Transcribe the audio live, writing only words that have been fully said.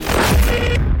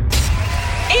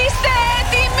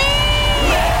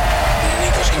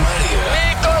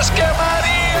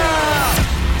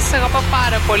Σας αγαπάω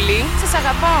πάρα πολύ. Σας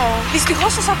αγαπάω.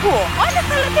 Δυστυχώς σας ακούω. Όχι, δεν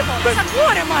θέλω τίποτα. Σας ακούω,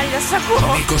 ρε Μάλια, σας ακούω.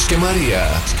 Νίκος και Μαρία.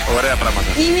 Ωραία πράγματα.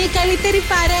 Είμαι η καλύτερη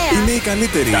παρέα. Είναι η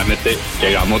καλύτερη. Κάνετε και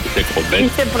γαμό τις εκπομπές.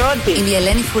 Είστε πρώτοι. Είμαι η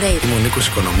Ελένη Φουρέιρα. Είμαι ο Νίκος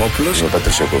Οικονομόπουλος. Είμαι ο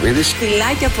Πέτρος Ιακωβίδης.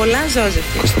 Φιλάκια πολλά,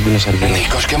 Ζώζεφη. Κωνσταντίνος Αργένης.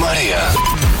 Νίκος και Μαρία.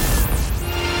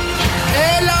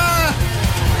 Έλα!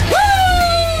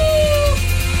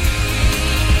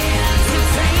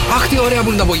 Αχ, τι ωραία που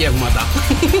είναι τα απογεύματα.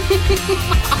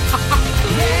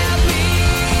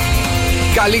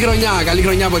 καλή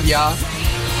χρονιά παιδιά.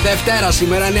 Δευτέρα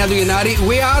σήμερα, 9 του Γενάρη.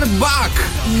 We are back!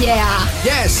 Yeah!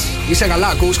 Yes! Είσαι καλά,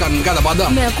 ακούς κανονικά τα πάντα?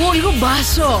 Με ακούω λίγο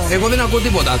μπάσο. Εγώ δεν ακούω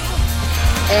τίποτα.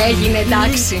 Έγινε,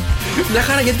 εντάξει. Μια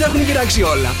χαρά, γιατί τα έχουν κυράξει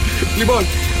όλα. Λοιπόν,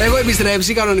 έχω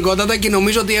επιστρέψει κανονικότατα και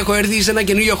νομίζω ότι έχω έρθει σε ένα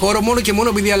καινούριο χώρο μόνο και μόνο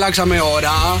επειδή αλλάξαμε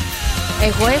ώρα.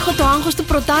 Εγώ έχω το άγχος του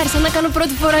πρωτάρι, σαν να κάνω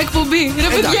πρώτη φορά εκπομπή. Ρε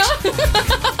παιδιά.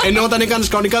 Ενώ όταν έκανες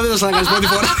κανονικά δεν θα να κάνεις πρώτη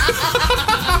φορά.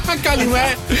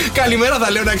 Καλημέρα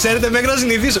θα λέω, να ξέρετε, μέχρι να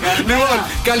συνηθίσω. Λοιπόν,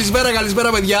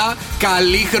 καλησπέρα παιδιά.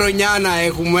 Καλή χρονιά να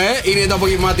έχουμε. Είναι το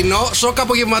απογευματινό. Σοκ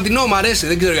απογευματινό, μου αρέσει,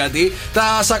 δεν ξέρω γιατί.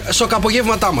 Τα σοκ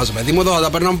απογεύματά μας, παιδί μου, εδώ θα τα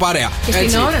περνάμε παρέα. Και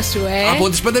στην ώρα σου, Από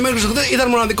τις 5 μέχρι τις 8 ήταν ο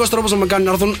μοναδικός τρόπος να με κάνουν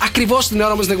να έρθουν ακριβώς την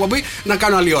ώρα μου στην εκπομπή να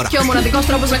κάνω άλλη ώρα. Και ο μοναδικός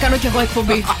τρόπος να κάνω κι εγώ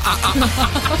εκπομπή.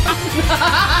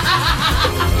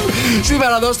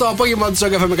 Σήμερα εδώ στο απόγευμα του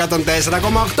Σοκ FM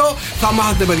 104,8 θα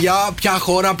μάθετε, παιδιά, ποια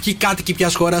χώρα, ποιοι κάτοικοι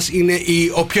ποιας χώρας είναι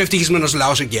ο πιο ευτυχισμένος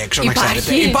λαός εκεί έξω. Υπάρχει? Να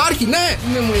ξέρετε. Υπάρχει, ναι!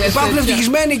 Υπάρχουν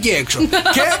ευτυχισμένοι εκεί έξω.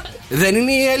 Και δεν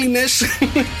είναι οι Έλληνες.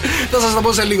 Θα σας τα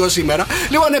πω σε λίγο σήμερα.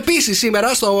 Λοιπόν, επίσης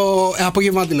σήμερα στο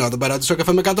απογευματινό εδώ πέρα του Σοκ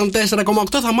FM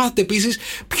 104,8 θα μάθετε επίσης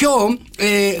ποιο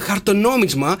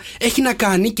χαρτονόμισμα έχει να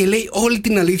κάνει και λέει όλη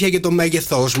την αλήθεια για το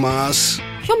μέγεθός μας.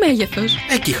 Ποιο μέγεθος?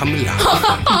 Εκεί χαμηλά.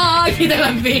 Κοίτα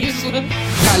να δεις.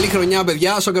 Καλή χρονιά,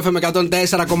 παιδιά. Σοκ FM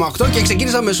 104,8 και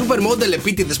ξεκίνησα με supermodel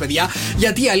επίτηδες, παιδιά.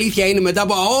 Γιατί η αλήθεια είναι μετά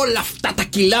από όλα αυτά τα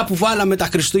κιλά που βάλαμε τα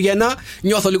Χριστούγεννα,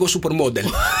 νιώθω λίγο supermodel.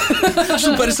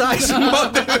 Super size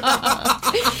model.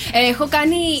 Έχω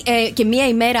κάνει και μία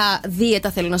ημέρα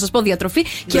δίαιτα, θέλω να σας πω, διατροφή.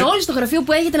 Και όλοι στο γραφείο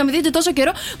που έχετε να με δείτε τόσο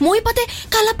καιρό μου είπατε,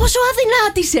 καλά, πόσο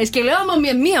αδυνάτησες. Και λέω, άμα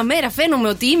μία μέρα φαίνομαι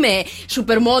ότι είμαι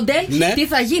supermodel, ναι, τι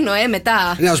θα γίνω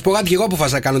μετά. Να σου πω κάτι, και εγώ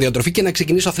αποφάσισα να κάνω διατροφή και να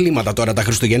ξεκινήσω αθλήματα τώρα τα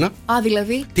Χριστούγεννα. Α,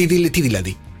 δηλαδή. Τι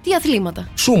δηλαδή? Τι αθλήματα?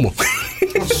 Σούμο.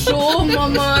 Σούμο,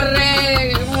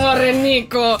 μωρέ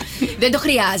Νίκο. Δεν το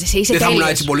χρειάζεσαι, είσαι τέλειος. Δεν θα ήμουν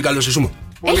έτσι πολύ καλό σε σούμο.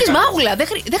 Έχεις μάγουλα, δεν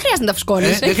χρειάζεται να τα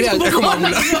φουσκώνεις. Δεν χρειάζεται, έχω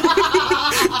μάγουλα.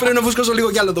 Πρέπει να φουσκώσω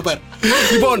λίγο κι άλλο εδώ πέρα.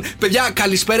 Λοιπόν, παιδιά,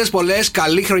 καλησπέρες πολλές.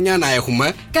 Καλή χρονιά να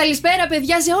έχουμε. Καλησπέρα,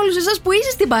 παιδιά, σε όλους εσάς που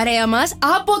είστε στην παρέα μας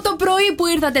από το πρωί που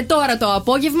ήρθατε τώρα το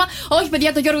απόγευμα. Όχι,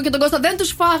 παιδιά, τον Γιώργο και τον Κώστα δεν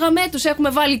τους φάγαμε, τους έχουμε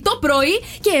βάλει το πρωί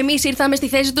και εμείς ήρθαμε στη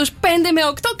θέση τους 5 με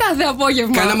 8 κάθε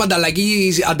απόγευμα. Κάναμε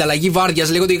ανταλλαγή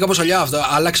βάρδιας, λέγονται κάπως αλλιά αυτό.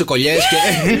 Άλλαξε κολλιές και.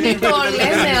 Το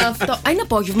λέμε αυτό. Α, είναι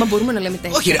απόγευμα, μπορούμε να λέμε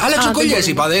τέτοια. Όχι, άλλαξε κολλιές,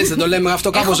 είπα, δεν το λέμε αυτό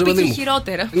κάπως, ρε παιδί μου.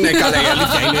 Χειρότερα. Ναι, καλά, η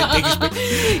αλήθεια είναι.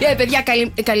 Παιδιά,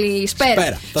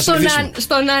 καλησπέρα.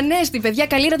 Στον Ανέστη, παιδιά,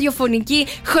 καλή ραδιοφωνική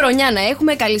χρονιά να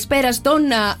έχουμε. Καλησπέρα στον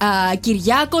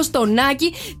Κυριάκο, στον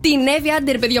Άκη, την Εύη.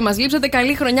 Άντερ, παιδιά, μας λείψατε.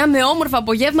 Καλή χρονιά με όμορφα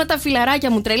απογεύματα,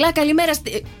 φιλαράκια μου τρελά. Καλημέρα.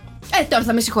 Τώρα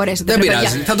θα με συγχωρέσετε. Δεν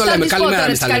πειράζει, θα το λέμε.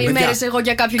 Καλημέρα. Καλημέρες εγώ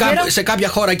για κάποιο καιρό. Σε κάποια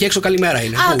χώρα και έξω καλημέρα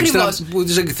είναι. Ακριβώς.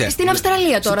 Στην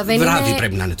Αυστραλία τώρα δεν είναι. Βράδυ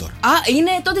πρέπει να είναι τώρα. Α, είναι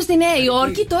τότε στη Νέα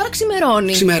Υόρκη, τώρα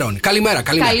ξημερώνει. Καλημέρα.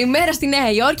 Καλημέρα στη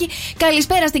Νέα Υόρκη.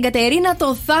 Καλησπέρα στην Κατερίνα,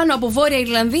 το Θάνο από Βόρεια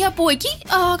Ιρλανδία που εκεί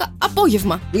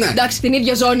απόγευμα. Ναι. Εντάξει, την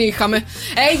ίδια ζώνη είχαμε.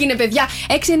 Έγινε, παιδιά.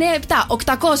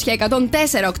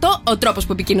 697-800-1048 ο τρόπος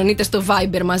που επικοινωνείτε στο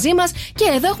Viber μαζί μας. Και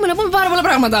εδώ έχουμε να πούμε πάρα πολλά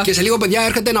πράγματα. Και σε λίγο, παιδιά,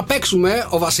 έρχεται να παίξουμε.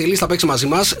 Ο Βασίλης θα παίξει μαζί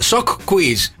μας Shock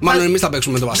Quiz. Μάλλον εμείς θα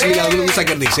παίξουμε με τον Βασίλη για να δούμε ποιος θα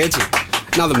κερδίσει, έτσι.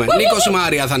 Να δούμε. Νίκος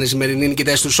Μαρία θα είναι οι σημερινοί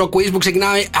νικητές του Shock Quiz που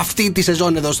ξεκινάει αυτή τη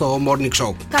σεζόν εδώ στο Morning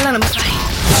Show. Καλά να μας πάει.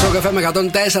 Shock FM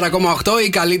 104,8, η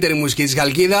καλύτερη μουσική της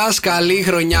Χαλκίδας. Καλή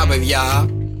χρονιά, παιδιά.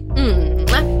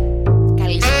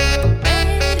 Καλή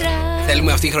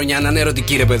Θέλουμε αυτή η χρονιά να είναι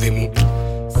ερωτική, ρε παιδί μου.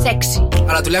 Σεξι.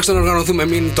 Αλλά τουλάχιστον να οργανωθούμε,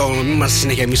 μην είμαστε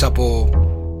συνέχεια εμείς από.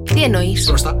 Τι εννοείς?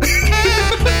 Μπροστά.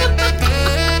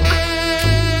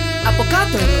 Από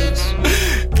κάτω εννοείς?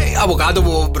 Από κάτω,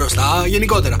 από μπροστά,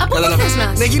 γενικότερα. Από πού θες να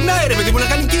είσαι? Να γυρνάει, ρε παιδί μου, να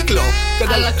κάνει κύκλο.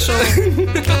 Άλλαξω.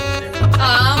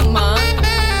 Άμα.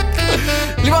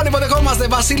 Λοιπόν, υποδεχόμαστε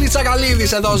Βασίλη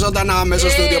Τσακαλίδης εδώ ζωντανά μέσα στο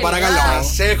στούντιο, παρακαλώ.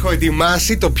 Σας έχω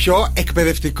ετοιμάσει το πιο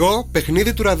εκπαιδευτικό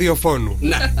παιχνίδι του ραδιοφώνου.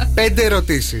 Ναι. 5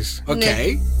 ερωτήσεις. Οκ.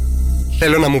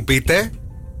 Θέλω να μου πείτε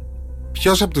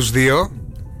ποιος από τους δύο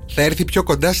θα έρθει πιο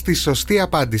κοντά στη σωστή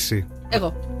απάντηση.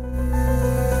 Εγώ.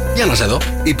 Για να σε δω.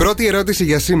 Η πρώτη ερώτηση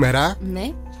για σήμερα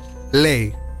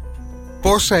λέει: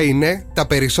 πόσα είναι τα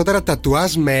περισσότερα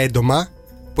τατουάζ με έντομα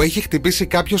που έχει χτυπήσει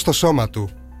κάποιος στο σώμα του?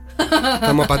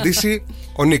 Θα μου απαντήσει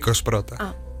ο Νίκος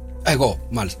πρώτα. Εγώ,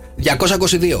 μάλιστα.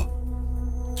 222.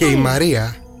 Και η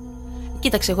Μαρία.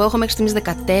 Κοίταξε, εγώ έχω μέχρι στιγμής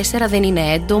 14, δεν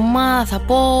είναι έντομα. Θα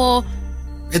πω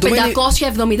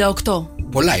 578.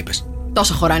 Πολλά είπες.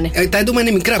 Τόσα χωράνε. Τα έντομα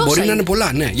είναι μικρά, Τόσα μπορεί είναι. να είναι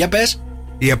πολλά, ναι. Για πες.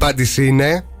 Η απάντηση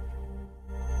είναι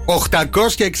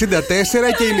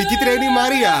 864 και η νικήτρια είναι η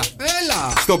Μαρία.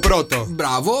 Έλα. Στο πρώτο.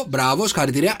 Μπράβο,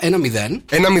 συγχαρητήρια. 1-0.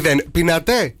 1-0.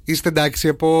 Πεινάτε, είστε εντάξει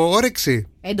από όρεξη?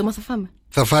 Έντομα θα φάμε.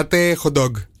 Θα φάτε hot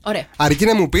dog. Ωραία. Αρκεί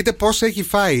να μου πείτε πόσο έχει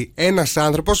φάει ένας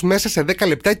άνθρωπος μέσα σε 10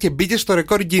 λεπτά και μπήκε στο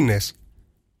ρεκόρ Guinness.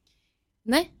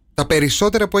 Ναι. Τα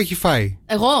περισσότερα που έχει φάει.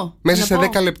 Εγώ. Μέσα σε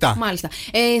 10 λεπτά. Μάλιστα.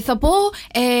 Θα πω,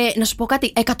 να σου πω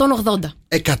κάτι, 180.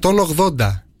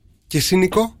 180. Και εσύ,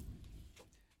 Νίκο?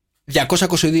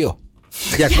 222.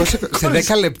 200 σε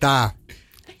 10 λεπτά.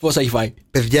 Πόσα έχει φάει?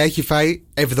 Παιδιά, έχει φάει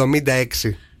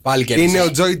 76. Πάλι και είναι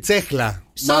ο Τζόι Τσέχλα.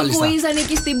 Στο quiz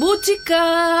ανήκει στην Μπούτσικα.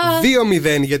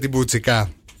 2-0 για την Μπούτσικα.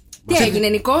 Τι έγινε,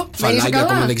 Νικό? Φαλάκι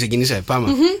ακόμα δεν ξεκίνησε.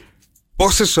 Πάμε.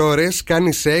 Πόσες ώρες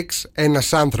κάνει σεξ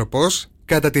ένας άνθρωπος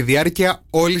κατά τη διάρκεια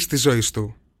όλης της ζωής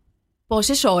του?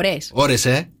 Πόσες ώρες? Ώρες,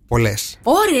 Πολλές.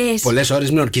 Ώρες. Πολλές ώρες,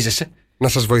 μην ορκίζεσαι. Να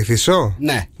σας βοηθήσω?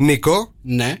 Ναι. Νίκο,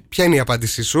 Ναι. ποια είναι η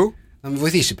απάντησή σου? Να με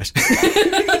βοηθήσει, πες.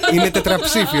 Είναι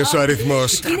τετραψήφιος ο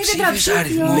αριθμός. Είναι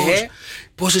τετραψήφιος. Ναι.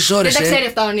 Πόσες ώρες? Δεν τα ξέρει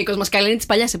αυτά ο Νίκος μας, καλή, είναι της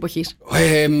παλιάς εποχής.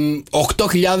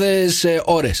 8.000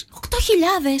 ώρες.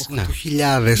 8.000. Ναι.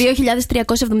 2.000.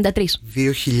 2.373.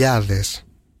 2.000.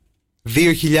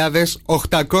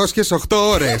 2.808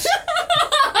 ώρες.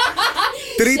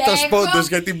 Τρίτος έχω- πόντος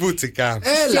για την Μπούτσικα. Σε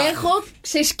Έλα. έχω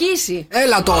ξεσκίσει.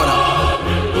 Έλα τώρα.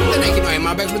 Δεν έχει νόημα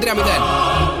να παίξουμε 3-0.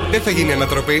 Δεν θα γίνει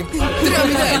ανατροπή.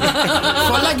 3-0.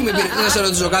 Φαλάκι με πήρε. Να σε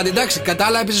ρωτήσω κάτι, εντάξει. Κατά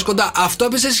άλλα έπεσες κοντά. Αυτό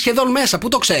έπεσες σχεδόν μέσα. Πού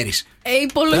το ξέρεις?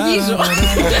 Υπολογίζω.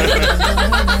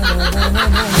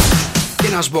 Και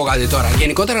να σου πω κάτι τώρα.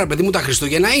 Γενικότερα, ρε παιδί μου, τα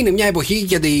Χριστούγεννα είναι μια εποχή,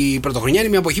 γιατί η Πρωτοχρονιά είναι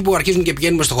μια εποχή που αρχίζουν και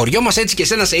πηγαίνουμε στο χωριό μας. Έτσι και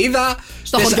εσένα σε είδα.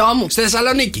 Στο χωριό μου. Στη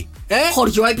Θεσσαλονίκη.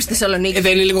 Χωριό επί στη Θεσσαλονίκη.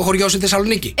 Δεν είναι λίγο χωριό στη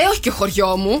Θεσσαλονίκη? Όχι και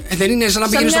χωριό μου. Δεν είναι σαν να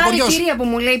πήγαινε στο μια χωριό άλλη σου? κυρία που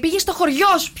μου λέει πήγε στο χωριό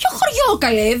σου. Ποιο χωριό,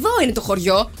 καλέ, εδώ είναι το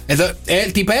χωριό. Εδώ,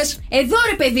 τι πες? Εδώ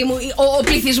ρε παιδί μου, ο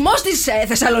πληθυσμός της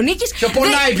Θεσσαλονίκης. Ποιο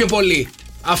πονάει πιο πολύ?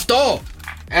 Αυτό?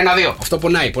 1-2. Αυτό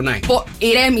πονάει.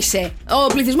 Ηρέμησε. Ο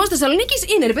πληθυσμός της Θεσσαλονίκης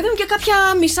είναι ρε παιδί μου και κάποια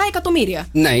μισά εκατομμύρια.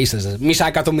 Ναι, είστε μισά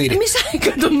εκατομμύρια. Μισά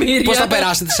εκατομμύρια. Πώς θα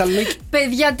περάσετε τη Θεσσαλονίκη?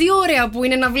 Παιδιά, τι ωραία που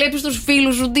είναι να βλέπεις τους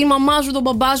φίλους σου, τη μαμά σου, τον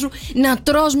μπαμπά σου να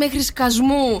τρως μέχρι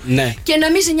σκασμού. Ναι. Και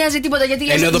να μην σε νοιάζει τίποτα γιατί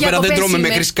λες Ενώ εδώ πέρα δεν διακοπές τρώμε είμαι.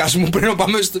 μέχρι σκάσμου. Πρέπει να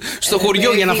πάμε στο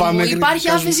χωριό για να Παιδί μου, φάμε. Υπάρχει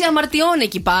άφηση αμαρτιών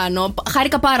εκεί πάνω.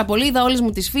 Χάρηκα πάρα πολύ, είδα όλες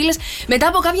μου τις φίλες. Μετά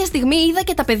από κάποια στιγμή είδα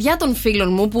και τα παιδιά των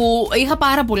φίλων μου που είχα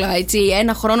πάρα πολλά έτσι,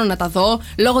 ένα χρόνο να τα δω,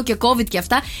 λόγω και COVID και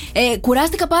αυτά.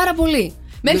 Κουράστηκα πάρα πολύ.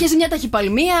 Με έπιασε μια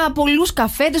ταχυπαλμία, πολλούς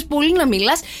καφέτες, πολύ να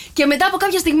μιλάς. Και μετά από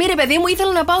κάποια στιγμή, ρε παιδί μου,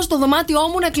 ήθελα να πάω στο δωμάτιό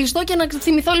μου να κλειστώ και να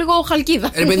θυμηθώ λίγο χαλκίδα.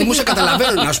 Ρε παιδί μου, σε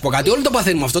καταλαβαίνω να σου πω κάτι. Όλοι το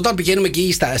παθαίνουμε αυτό όταν πηγαίνουμε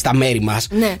εκεί στα μέρη μας.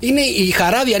 Ναι. Είναι η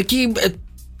χαρά διαρκεί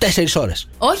 4 ώρες.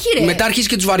 Όχι, ρε. Μετά αρχίζει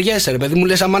και τους βαριέσαι, ρε παιδί μου.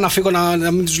 Λες, άμα να φύγω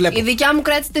να μην τους βλέπω. Η δικιά μου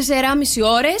κράτησε 4,5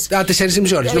 ώρες.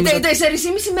 4,5 ώρες.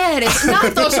 4,5 μέρες.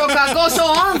 Να'τος ο κακός ο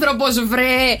άνθρωπος,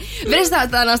 βρε. Βρε,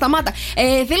 σταμάτα.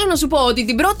 Θέλω να σου πω ότι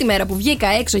την πρώτη μέρα που βγήκα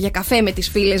έξω για καφέ με τις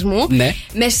φίλες μου, Ναι.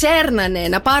 με σέρνανε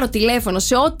να πάρω τηλέφωνο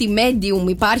σε ό,τι medium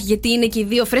υπάρχει, γιατί είναι και οι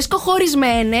δύο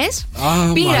φρέσκοχωρισμένες.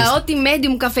 Πήρα μάλιστα. ό,τι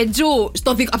medium καφετζού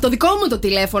από το δικό μου το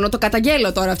τηλέφωνο, το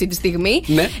καταγγέλλω τώρα αυτή τη στιγμή,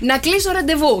 Ναι. να κλείσω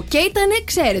ραντεβού. Και ήτανε,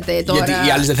 ξέρετε τώρα. Γιατί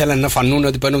οι άλλοι δεν θέλανε να φανούν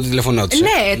ότι παίρνουν το τηλέφωνό τους.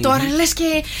 Ναι, τώρα λες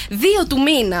και 2 του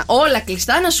μήνα, όλα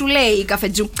κλειστά, να σου λέει η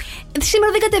καφετζού.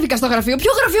 Σήμερα δεν κατέβηκα στο γραφείο.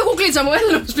 Ποιο γραφείο κουκλίτσα μου,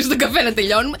 έλα να μας πεις τον καφέ να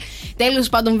τελειώνουμε. Τέλος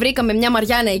πάντων, βρήκαμε μια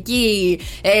Μαριάννα εκεί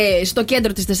στο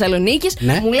κέντρο της Θεσσαλονίκης.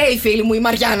 Ναι. Μου λέει η φίλη μου, η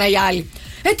Μαριάννα η άλλη.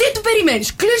 Τι του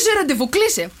περιμένεις, κλείσε ραντεβού,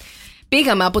 κλείσε.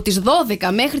 Πήγαμε από τις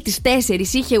 12 μέχρι τις 4,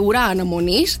 είχε ουρά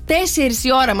αναμονής. 4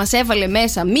 η ώρα μας έβαλε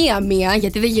μέσα μία-μία,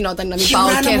 γιατί δεν γινόταν να μην Είχε πάω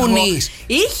ουρά και εγώ. αναμονής.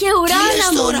 Είχε ουρά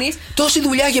αναμονής. Τόση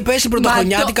δουλειά είχε πέσει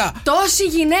πρωτοχρονιάτικα. Τόση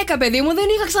γυναίκα, παιδί μου, δεν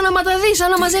είχα ξαναματαδεί. Σαν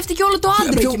να μαζεύτηκε όλο το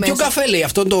άντρο εκεί μέσα. Ποιο καφέ λέει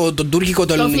αυτό, το τουρκικό,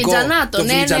 το ελληνικό? φλιτζανάτο, Το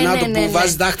ναι, φλιτζανάτο ναι. που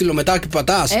βάζει δάχτυλο μετά και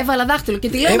πατάς. Έβαλα δάχτυλο και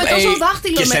τη λέω με τόσο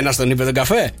δάχτυλο. Και σένα τον είπε τον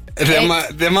καφέ.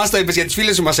 Δεν μας το είπες, για τις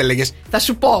φίλες σου μας έλεγες. Θα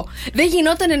σου πω, δεν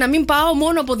γινόταν να μην πάω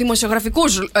μόνο από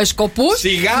δημοσιογραφικούς σκοπούς.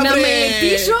 Σιγά να βρε,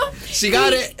 μελετήσω. σιγά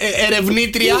ρε,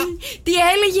 ερευνήτρια. Τι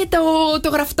έλεγε το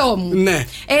γραφτό μου. Ναι.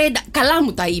 Καλά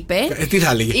μου τα είπε. Τι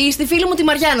θα έλεγε? Στη φίλη μου τη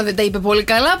Μαριάννα δεν τα είπε πολύ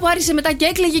καλά, που άρχισε μετά και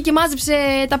έκλαιγε και μάζεψε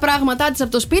τα πράγματά της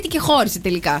από το σπίτι και χώρισε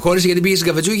τελικά. Χώρισε γιατί πήγε στην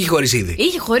καφετζού ή είχε χωρίσει ήδη?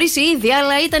 Είχε χωρίσει ήδη,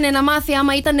 αλλά ήταν να μάθει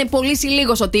άμα ήταν πολύ ή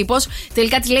λίγος ο τύπος.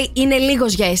 Τελικά της λέει: είναι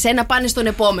λίγος για εσένα, πάνε στον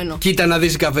επόμενο. Κοίτα να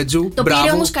δεις η καφετζού καφετζού. Το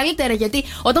πήρε όμως καλύτερα, γιατί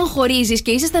όταν χωρίζεις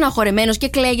και είσαι στεναχωρεμένος και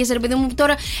κλαίγεσαι, ρε παιδί μου,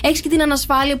 τώρα έχεις και την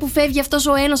ανασφάλεια που φεύγει αυτός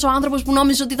ο ένας ο άνθρωπος που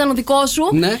νόμιζε ότι ήταν ο δικός σου.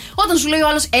 Ναι. Όταν σου λέει ο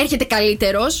άλλος έρχεται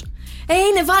καλύτερος,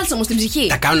 είναι βάλσαμο στην ψυχή.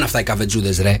 Τα κάνουν αυτά οι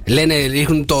καφετζούδες, ρε. Λένε,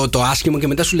 ρίχνουν το άσχημο και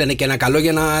μετά σου λένε και ένα καλό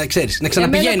για να ξέρεις, να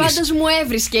ξαναπηγαίνεις. Εμένα πάντως μου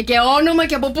έβρισκε και όνομα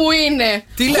και από πού είναι.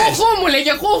 Τι λες? Χουχού μου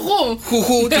λέγε, χουχού.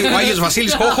 Χουχού, τι, ο Άγιος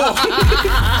Βασίλης, χουχού.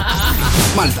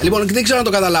 Μάλιστα. Λοιπόν, δεν ξέρω αν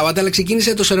το καταλάβατε, αλλά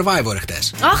ξεκίνησε το Survivor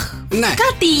χτες. Αχ, ναι.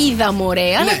 Κάτι είδα,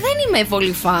 μωρέ, αλλά δεν είμαι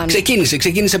πολύ φαν.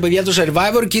 Ξεκίνησε, παιδιά, το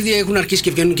Survivor και ήδη έχουν αρχίσει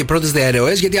και βγαίνουν και πρώτες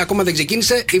διαρροές, γιατί ακόμα δεν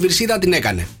ξεκίνησε. Η Βρυσίδα την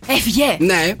έκανε. Έφυγε.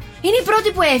 Ναι. Είναι η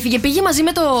πρώτη που έφυγε. Πήγε μαζί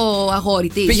με το αγόρι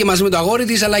της. Πήγε μαζί με το αγόρι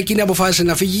της, αλλά εκείνη αποφάσισε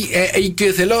να φύγει και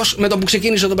εθελώς με το που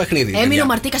ξεκίνησε το παιχνίδι. Έμεινε ο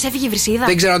Μαρτίκας, έφυγε η Βρυσίδα.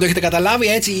 Δεν ξέρω αν το έχετε καταλάβει.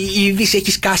 Έτσι, η είδηση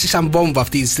έχει σκάσει σαν βόμβα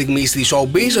αυτή τη στιγμή στη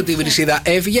showbiz ότι η Βρυσίδα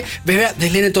έφυγε. Βέβαια,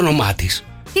 δεν λένε το όνομά της.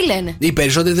 Τι λένε?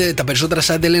 Τα περισσότερα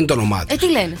site δεν λένε το όνομά της.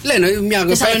 Τι λένε? Λένε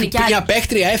μια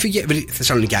παίχτρια έφυγε.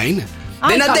 Θεσσαλονικιά είναι.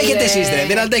 Δεν αντέχετε εσείς, ρε.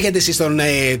 Δεν αντέχετε εσείς τον.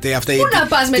 Πού να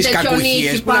πας με τέτοιο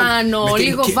νύχι πάνω,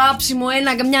 λίγο βάψιμο,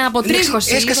 μια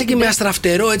αποτρίχωση. Έσκασε και με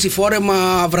αστραφτερό έτσι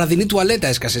φόρεμα βραδινή τουαλέτα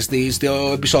έσκασε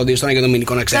στο επεισόδιο στον Άγιο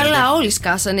Δομήνικο, να ξέρετε. Καλά, όλοι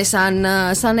σκάσανε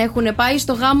σαν έχουν πάει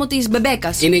στο γάμο της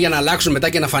Μπεμπέκας. Είναι για να αλλάξουν μετά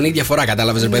και να φανεί διαφορά,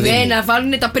 κατάλαβες, ρε παιδί? Ναι, να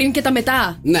βάλουν τα πριν και τα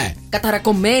μετά. Ναι.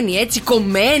 Καταρακωμένοι, έτσι,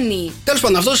 κομμένοι. Τέλος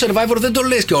πάντων, αυτό το Survivor δεν το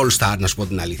λες και All Star, να σου πω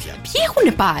την αλήθεια. Ποιοι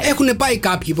έχουν πάει? Έχουν πάει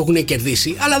κάποιοι που έχουν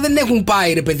κερδίσει, αλλά δεν έχουν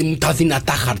πάει, ρε παιδί μου, τα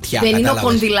δυνατά χαρτιά. Δεν κατάλαβες. είναι ο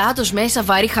Κονδυλάτος μέσα,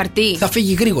 βαρύ χαρτί. Θα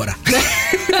φύγει γρήγορα.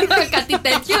 Κάτι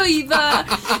τέτοιο είδα.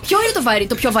 Ποιο είναι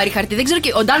το πιο βαρύ χαρτί? Δεν ξέρω.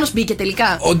 Και ο Ντάνος μπήκε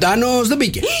τελικά? Ο Ντάνος δεν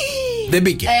μπήκε. Δεν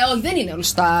μπήκε. Δεν είναι All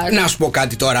Star. Να σου πω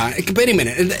κάτι τώρα.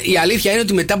 Περίμενε. Η αλήθεια είναι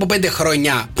ότι μετά από 5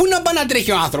 χρόνια, πού να πάει να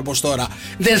τρέχει ο άνθρωπος τώρα?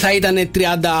 Δεν θα ήταν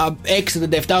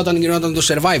 36-37 όταν γινόταν το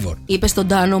Survivor? Είπε στον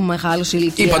Τάνο μεγάλος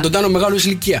ηλικία. Είπα τον Τάνο μεγάλος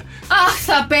ηλικία. Αχ,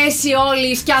 θα πέσει όλη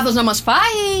η Σκιάδος να μας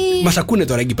φάει. Μας ακούνε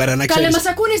τώρα εκεί πέρα, να ξέρεις. Καλέ,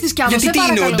 μας ακούνε στη Σκιάδος. Γιατί τι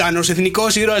είναι ο Ντάνος,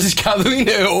 εθνικός ήρωας της Σκιάδου?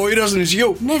 Είναι ο ήρωας του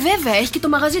νησιού. Ναι, βέβαια, έχει και το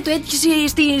μαγαζί του έτσι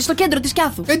στο κέντρο της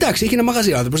Σκιάθου. Εντάξει, έχει ένα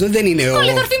μαγαζί ο άνθρωπος, δεν είναι ο.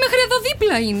 Πολύ θα έρθει μέχρι εδώ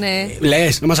δίπλα είναι.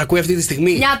 Λες, να μας ακούει αυτή τη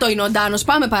στιγμή? Νιάτο είναι ο Ντάνος,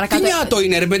 πάμε παρακάτω. Τι νιάτο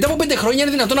είναι, ρε? Μετά από 5 χρόνια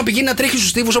είναι δυνατόν να πηγαίνει να τρέχει στους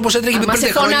στίβους όπως έτρεχε πριν 5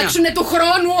 χρόνια? Μα σε φωνάξουνε του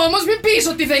χρόνου όμως, μην πεις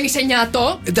ότι δεν είσαι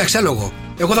νιάτο. Εντάξει, άλογο.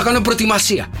 Εγώ θα κάνω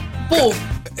προετοιμασία. Πού?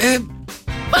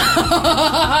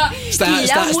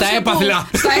 Στα έπαθλα.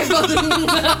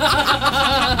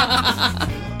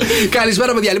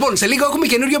 Καλησπέρα, παιδιά. Λοιπόν, σε λίγο έχουμε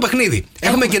καινούριο παιχνίδι.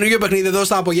 Έχουμε καινούριο παιχνίδι εδώ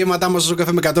στα απογεύματά μας στο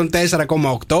καφέ με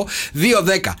 104,8.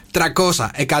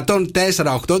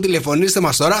 210-300-1048. Τηλεφωνήστε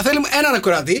μας τώρα. Θέλουμε έναν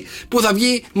ακροατή που θα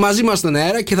βγει μαζί μας στον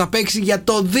αέρα και θα παίξει για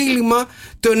το δίλημμα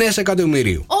του 9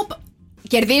 εκατομμυρίου.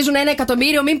 Κερδίζουν 1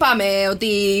 εκατομμύριο, μην πάμε ότι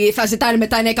θα ζητάνε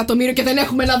μετά 1 εκατομμύριο και δεν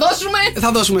έχουμε να δώσουμε.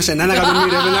 Θα δώσουμε σε 1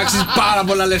 εκατομμύριο, δεν αξίζει πάρα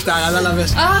πολλά λεφτά,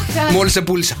 κατάλαβες. Μόλις σε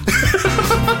πούλησα.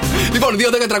 Λοιπόν,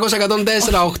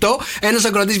 210-300-1048. Ένας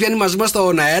ακροατής βγαίνει μαζί μας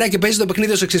στον αέρα και παίζει το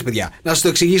παιχνίδι ως εξής, παιδιά. Να σας το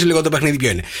εξηγήσω λίγο το παιχνίδι ποιο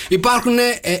είναι. Υπάρχουν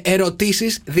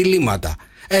ερωτήσεις, διλήμματα.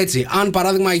 Έτσι, αν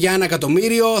παράδειγμα για 1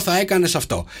 εκατομμύριο θα έκανες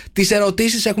αυτό. Τις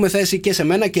ερωτήσεις έχουμε θέσει και σε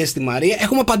μένα και στη Μαρία.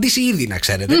 Έχουμε απαντήσει ήδη, να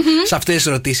ξέρετε, σε αυτές τις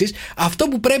ερωτήσεις. Αυτό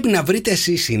που πρέπει να βρείτε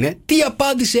εσείς είναι τι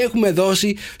απάντηση έχουμε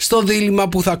δώσει στο δίλημμα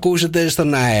που θα ακούσετε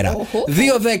στον αέρα.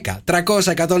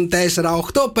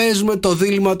 210-300-1048. Παίζουμε το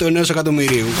δίλημμα του 9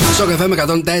 εκατομμυρίου. Στο καφέ με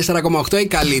 104,8 η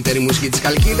καλύτερη μουσική της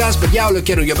Καλκίδας. Παιδιά, όλο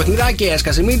καινούργιο παιχνιδάκι.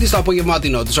 Έσκασε μύτη στο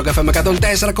απογευματινό του. Στο καφέ με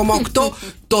 104,8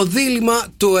 το δίλημμα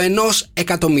του 1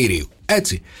 εκατομμυρίου.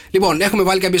 Έτσι. Λοιπόν, έχουμε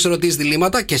βάλει κάποιες ερωτήσεις,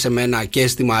 διλήμματα και σε μένα και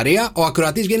στη Μαρία. Ο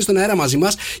ακροατής βγαίνει στον αέρα μαζί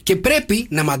μας και πρέπει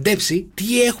να μαντέψει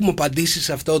τι έχουμε απαντήσει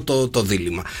σε αυτό το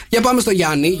δίλημμα. Για πάμε στο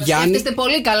Γιάννη. Γιάννη. Είστε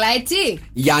πολύ καλά, έτσι.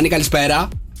 Γιάννη, καλησπέρα.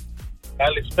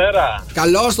 Καλησπέρα.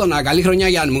 Καλώς το να. Καλή χρονιά,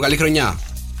 Γιάννη μου. Καλή χρονιά.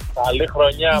 Καλή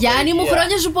χρονιά. Γιάννη μου,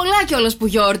 χρόνια σου πολλά κιόλας που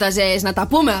γιόρταζες. Να τα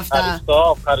πούμε αυτά.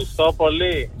 Ευχαριστώ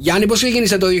πολύ. Γιάννη, πώς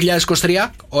ξεκίνησε το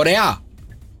 2023? Ωραία.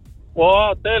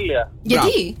 Τέλεια.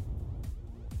 Γιατί?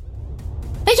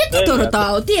 Γιατί το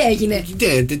ρωτάω, τι έγινε?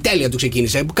 Τέλεια του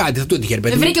ξεκίνησε. Κάτι θα του έτυχε, ρε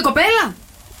παιδί. Βρήκε κοπέλα?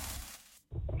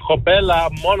 Κοπέλα,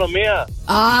 μόνο μία.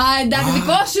 Εντάξει,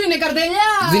 δικό σου είναι, καρτελιά.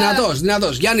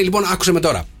 Δυνατός. Γιάννη, λοιπόν, άκουσε με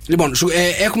τώρα. Λοιπόν,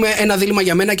 έχουμε ένα δίλημμα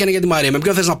για μένα και ένα για τη Μαρία. Με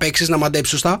ποιο θες να παίξεις, να μαντέψεις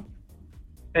σωστά?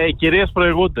 Οι κυρίες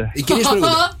προηγούνται.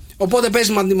 Οπότε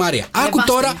παίζεις με τη Μαρία. Άκου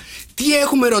τώρα τι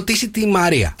έχουμε ρωτήσει τη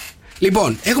Μαρία.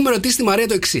 Λοιπόν, έχουμε ρωτήσει τη Μαρία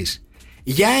το εξής.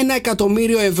 Για 1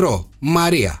 εκατομμύριο ευρώ,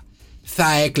 Μαρία, θα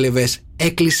έκλεβες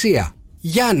εκκλησία?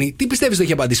 Γιάννη, τι πιστεύεις το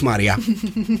έχει απαντήσει Μαρία?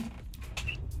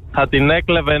 Θα την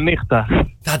έκλεβε νύχτα.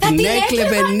 Θα την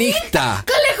έκλεβε νύχτα.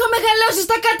 Καλέ, έχω μεγαλώσει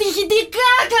στα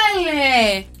κατηχητικά,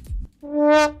 καλέ.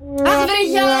 Αχ, βρε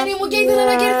Γιάννη μου, και ήθελα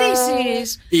να κερδίσεις.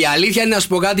 Η αλήθεια είναι να σου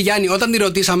πω κάτι, Γιάννη. Όταν τη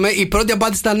ρωτήσαμε, η πρώτη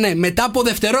απάντηση ήταν ναι. Μετά από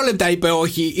δευτερόλεπτα είπε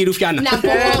όχι η Ρουφιάνα. Να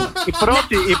πω.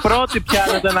 Η πρώτη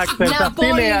πιάνεται να ξέρει. Αυτή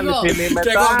είναι η αληθινή.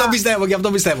 Και εγώ αυτό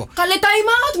πιστεύω, Καλέ, time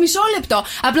out, μισό λεπτό.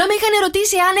 Απλά με είχαν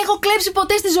ρωτήσει αν έχω κλέψει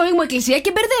ποτέ στη ζωή μου εκκλησία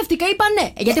και μπερδεύτηκα. Είπα ναι,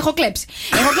 γιατί έχω κλέψει.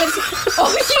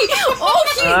 Όχι,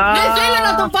 δεν θέλω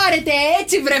να το πάρετε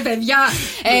έτσι, βρε παιδιά.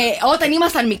 Όταν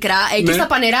ήμασταν μικρά, εκεί στα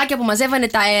πανεράκια που μαζεύανε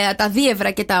τα 2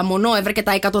 ευρώ και τα μονόευρα και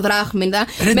τα 100 δράχμεντα.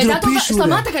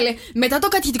 Σταμάτα καλέ. Μετά το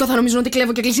κατηχητικό, θα νομίζουν ότι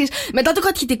κλέβω και εκκλησίες. Μετά το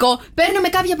κατηχητικό, παίρναμε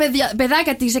κάποια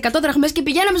παιδάκια τις 100 δραχμές και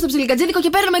πηγαίναμε στο ψιλικατζίδικο και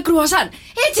παίρναμε κρουασάν.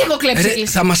 Έτσι έχω κλέψει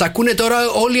εκκλησία. Θα μας ακούνε τώρα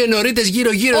όλοι οι ενορίτες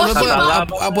γύρω-γύρω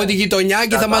από τη γειτονιά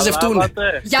και θα μαζευτούν.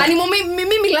 Γιάννη μου,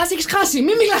 μη μιλάς, έχεις χάσει.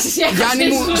 Μη μιλάς εσύ, Γιάννη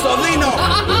μου, στο δίνω.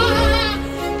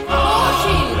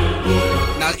 Όχι.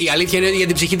 Η αλήθεια είναι ότι για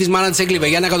την ψυχή της μάνα της έκλειβε.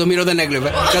 Για 1 εκατομμύριο δεν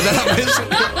έκλειβε. Κατάλαβες.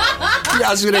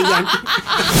 Γεια σου, ρε Γιάννη.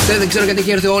 Δεν ξέρω γιατί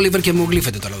έχει έρθει ο Όλιβερ και μου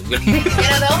γλύφεται τώρα. Για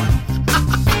να δω.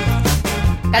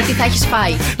 Κάτι θα έχεις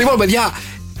φάει. Λοιπόν, παιδιά,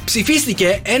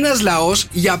 ψηφίστηκε ένας λαός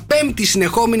για 5η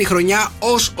συνεχόμενη χρονιά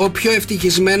ως ο πιο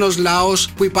ευτυχισμένος λαός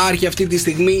που υπάρχει αυτή τη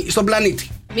στιγμή στον πλανήτη.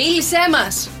 Μίλησέ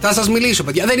μας. Θα σας μιλήσω,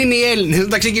 παιδιά. Δεν είναι οι Έλληνες. Θα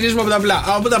τα ξεκινήσουμε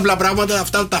από τα απλά πράγματα,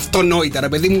 αυτά τα αυτονόητα, ρε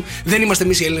παιδί μου. Δεν είμαστε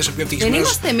εμείς οι Έλληνες ο πιο ευτυχισμένος. Δεν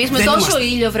είμαστε εμείς με τόσο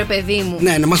ήλιο, βρε παιδί μου.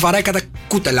 Ναι, να μας βαράει κατά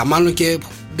κούτελα, μάλλον και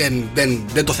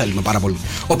δεν το θέλουμε πάρα πολύ.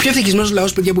 Ο πιο ευτυχισμένος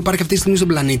λαός, παιδιά, που υπάρχει αυτή τη στιγμή στον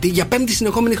πλανήτη για 5η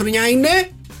συνεχόμενη χρονιά είναι.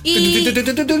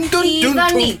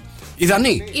 Η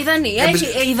Δανία.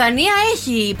 Η Δανία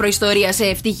έχει προϊστορία σε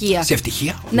ευτυχία. Σε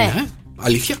ευτυχία? Ναι.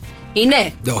 Αλήθεια?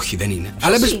 Είναι. Όχι, δεν είναι.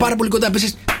 Αλλά έπαιζε πάρα πολύ κοντά,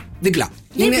 έπαιζε δίπλα.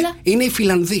 Είναι οι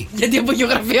Φιλανδοί. Γιατί από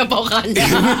γεωγραφία πάω χάλια.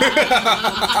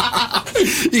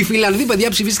 Οι Φιλανδοί, παιδιά,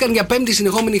 ψηφίστηκαν για 5η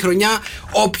συνεχόμενη χρονιά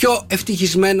ο πιο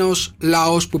ευτυχισμένος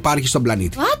λαός που υπάρχει στον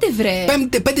πλανήτη. Άντε βρε.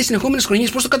 5 συνεχόμενες χρονιές,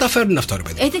 πώς το καταφέρνουν αυτό, ρε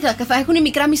παιδί? Θα έχουν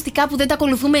μικρά μυστικά που δεν τα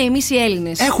ακολουθούμε εμείς οι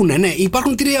Έλληνες. Έχουνε, ναι.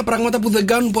 Υπάρχουν 3 πράγματα που δεν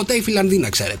κάνουν ποτέ οι Φιλανδοί, να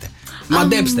ξέρετε.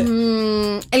 Μαντέψτε.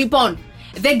 Λοιπόν,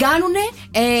 δεν κάνουν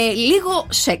λίγο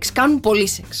σεξ, κάνουν πολύ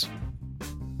σεξ.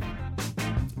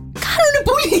 Κάνουνε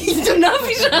πολύ,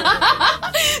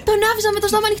 τον άφησα με το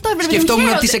στόμα ανοιχτό.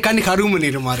 Σκεφτόμουν τι σε κάνει χαρούμενη,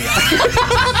 ρε Μαρία.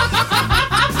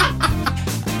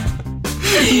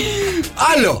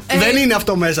 Άλλο, δεν είναι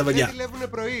αυτό μέσα, παιδιά. Δεν δουλεύουνε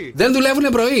πρωί. Δεν δουλεύουνε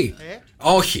πρωί.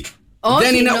 Όχι.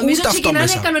 Δεν είναι ούτε αυτό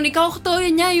μέσα. Είναι κανονικά 8-9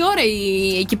 η ώρα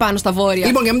εκεί πάνω στα βόρεια.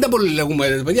 Λοιπόν, για να μην τα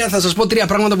πολυλογούμε, παιδιά, θα σας πω 3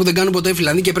 πράγματα που δεν κάνουν ποτέ οι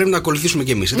Φιλανδοί και πρέπει να ακολουθήσουμε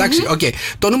κι εμείς. Εντάξει, οκ.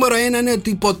 Το νούμερο 1 είναι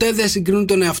ότι ποτέ δεν συγκρίνουν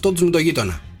τον εαυτό τους με τον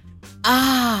γείτονα.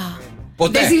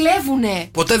 Ποτέ. Δεν ζηλεύουνε.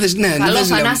 Ποτέ δεν ζηλεύουν.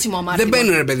 Δεν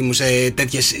μπαίνουν, ρε παιδί μου, σε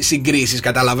τέτοιες συγκρίσεις,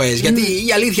 καταλαβες. Γιατί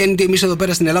η αλήθεια είναι ότι εμείς εδώ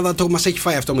πέρα στην Ελλάδα μας έχει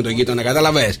φάει αυτό με τον γείτονα,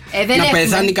 καταλαβες. Να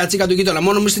πεθάνει η κατσίκα του γείτονα.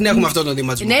 Μόνο εμείς την έχουμε αυτό το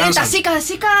δήμα. Ναι, τα σίκα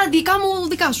δικά μου,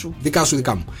 δικά σου.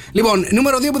 Δικά μου. Λοιπόν,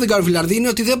 νούμερο 2 που δεν κάνουν Φιλανδοί είναι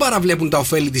ότι δεν παραβλέπουν τα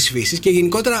ωφέλη της φύσης και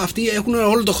γενικότερα αυτοί έχουν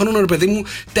όλο τον χρόνο, ρε παιδί μου,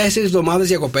 4 εβδομάδες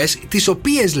διακοπές, τις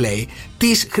οποίες λέει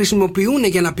τις χρησιμοποιούν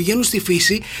για να πηγαίνουν στη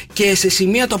φύση και σε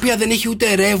σημεία τα οποία δεν έχει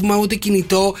ούτε ρεύμα ούτε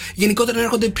κινητό. Γενικότερα να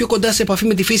έρχονται πιο κοντά σε επαφή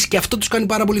με τη φύση και αυτό τους κάνει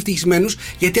πάρα πολύ ευτυχισμένους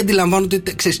γιατί αντιλαμβάνονται,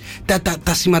 ξέρεις,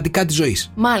 τα σημαντικά της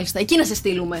ζωής. Μάλιστα, εκεί να σε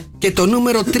στείλουμε. Και το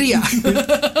νούμερο 3.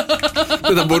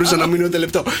 Δεν θα μπορούσα να μείνω ούτε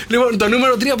λεπτό. Λοιπόν, το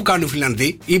νούμερο 3 που κάνουν οι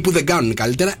Φιλανδοί ή που δεν κάνουν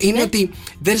καλύτερα είναι ότι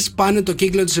δεν σπάνε το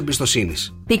κύκλο της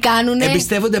εμπιστοσύνης. Τι κάνουνε?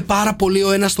 Εμπιστεύονται πάρα πολύ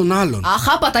ο ένας τον άλλον.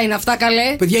 Αχάπατα είναι αυτά,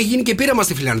 καλέ. Παιδιά, έχει γίνει και πείραμα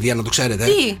στη Φιλανδία, να το ξέρετε.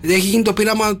 Τι? Έχει γίνει το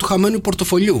πείραμα του χαμένου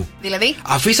πορτοφολιού. Δηλαδή?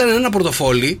 Αφήσανε ένα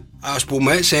πορτοφόλι, ας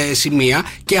πούμε, σε σημεία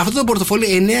και αυτό το πορτοφόλι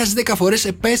 9-10 φορές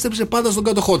επέστρεψε πάντα στον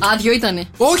κάτοχό του. Άδειο ήτανε.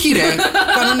 Όχι, ρε!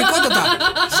 Κανονικότατα.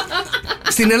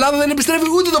 Στην Ελλάδα δεν επιστρέφει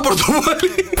ούτε το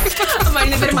πορτοφόλι. Μα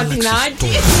είναι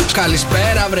τερματινάκι.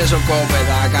 Καλησπέρα, βρε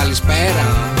σοκόπεδα,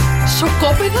 καλησπέρα.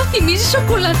 Σοκόπεδα θυμίζει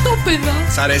σοκολατόπεδα.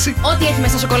 Σ' αρέσει? Ό,τι έχει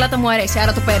μέσα σοκολάτα μου αρέσει,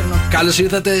 άρα το παίρνω. Καλώς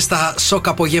ήρθατε στα σοκ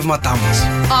απογεύματά μας.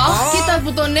 Αχ, κοίτα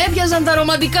που τον έβιαζαν τα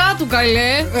ρομαντικά του,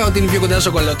 καλέ. Ότι είναι πιο κοντά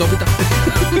σοκολατόπιτα.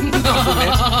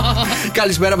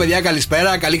 Καλησπέρα, παιδιά,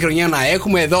 καλησπέρα. Καλή χρονιά να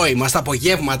έχουμε. Εδώ είμαστε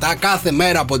απογεύματα κάθε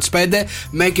μέρα από τις 5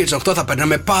 μέχρι τις 8. Θα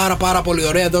περνάμε πάρα πολύ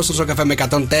ωραία εδώ στο Σοκαφέ με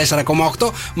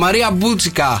 104,8. Μαρία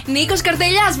Μπούτσικα. Νίκος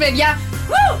Καρτελιάς, παιδιά.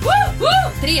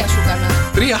 3 σου έκανα.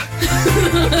 3.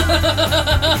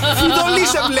 Φιδωλή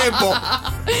σε βλέπω.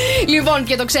 Λοιπόν,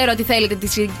 και το ξέρω ότι θέλετε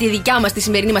τη δικιά μας, τη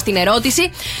σημερινή μας την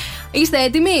ερώτηση. Είστε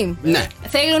έτοιμοι? Ναι.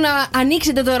 Θέλω να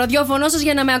ανοίξετε το ραδιόφωνο σας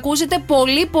για να με ακούσετε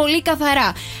πολύ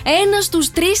καθαρά. 1 στους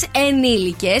 3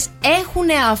 ενήλικες έχουν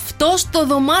αυτό στο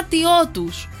δωμάτιό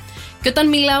τους. Και όταν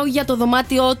μιλάω για το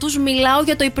δωμάτιό τους, μιλάω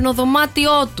για το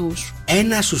υπνοδωμάτιό τους.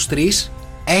 1 στους 3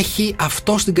 έχει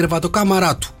αυτό στην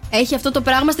κρεβατοκάμαρά του. Έχει αυτό το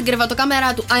πράγμα στην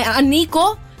κρεβατοκάμερά του.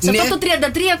 Ανήκω Σε αυτό το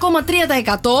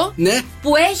 33,3%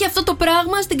 που έχει αυτό το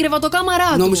πράγμα στην κρεβατοκάμαρά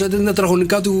του. Νόμιζα ότι είναι τα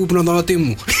τραγωνικά του υπνοδωματίου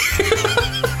μου.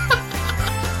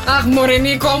 Αχ, μωρέ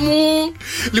Νίκο μου.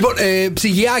 Λοιπόν,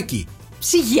 ψυγιάκι.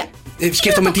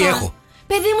 Σκέφτομαι τι έχω.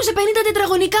 Παιδί μου, σε 50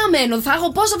 τετραγωνικά μένω. Θα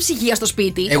έχω πόσα ψυγεία στο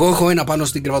σπίτι. Εγώ έχω ένα πάνω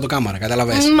στην κρεβατοκάμαρα,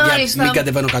 καταλαβαίνεις. Μάλιστα. Μην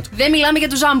κατεβαίνω κάτω. Δεν μιλάμε για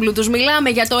τους άμπλουτους. Μιλάμε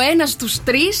για το 1 στους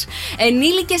 3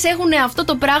 ενήλικες έχουν αυτό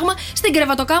το πράγμα στην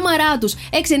κρεβατοκάμαρά τους.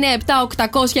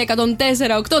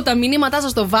 697-800-1048 τα μηνύματά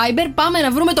σας στο Viber. Πάμε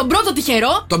να βρούμε τον πρώτο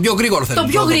τυχερό. Το πιο γρήγορο θέλω. Το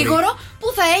πιο γρήγορο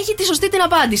που θα έχει τη σωστή την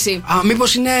απάντηση.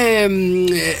 Μήπως είναι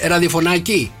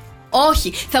ραδιοφωνάκι?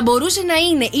 Όχι, θα μπορούσε να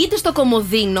είναι είτε στο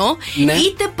κομοδίνο,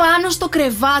 είτε πάνω στο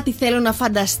κρεβάτι, θέλω να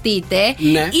φανταστείτε,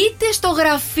 είτε στο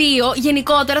γραφείο.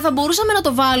 Γενικότερα θα μπορούσαμε να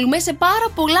το βάλουμε σε πάρα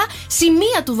πολλά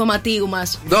σημεία του δωματίου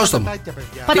μας. Δώστε μου.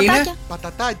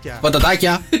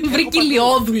 Πατατάκια. Βρήκε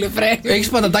ηλιόδουλε, βρε. Έχεις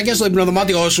πατατάκια στο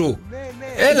υπνοδωμάτιό σου?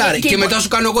 Έλα ρε, και μετά σου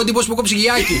κάνω εγώ εντύπωση που έχω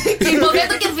ψυγιάκι.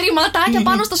 Υποθέτω και δρυματάκια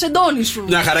πάνω στο σεντόνι σου.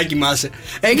 Μια χαρά κοιμάσαι.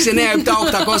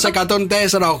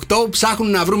 697-800-1048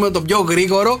 ψάχνουν να βρούμε το πιο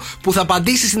γρήγορο που θα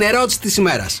απαντήσει στην ερώτηση της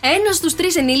ημέρας. 1 στους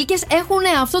 3 ενήλικες έχουν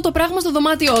αυτό το πράγμα στο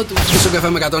δωμάτιό του. Στο καφέ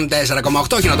με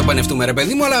 104,8, όχι να το πανευτούμε ρε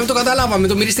παιδί μου, αλλά το καταλάβαμε,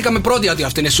 το μυριστήκαμε πρώτοι ότι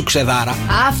αυτό είναι σουξεδάρα.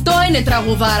 Αυτό είναι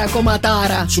τραγουδάρα,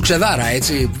 κομματάρα. Σουξεδάρα,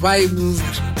 έτσι. Πάει.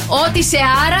 Ό,τι σε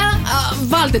άρα,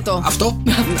 βάλτε το. Αυτό.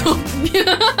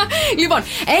 Λοιπόν, 1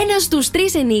 στους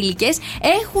 3 ενήλικες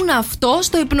έχουν αυτό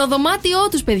στο υπνοδωμάτιό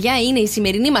τους, παιδιά. Είναι η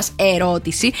σημερινή μας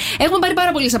ερώτηση. Έχουμε πάρει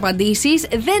πάρα πολλές απαντήσεις.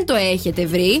 Δεν το έχετε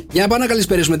βρει. Για να πάμε να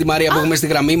καλησπέρισουμε τη Μαρία που έχουμε στη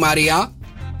γραμμή. Μαρία.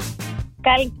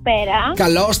 Καλησπέρα.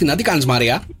 Καλώς την. Τι κάνεις,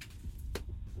 Μαρία?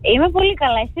 Είμαι πολύ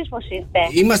καλά, εσείς πώς είστε?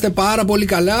 Είμαστε πάρα πολύ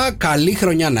καλά. Καλή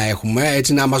χρονιά να έχουμε.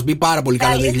 Έτσι να μας μπει πάρα πολύ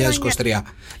καλά το 2023.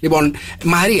 Λοιπόν,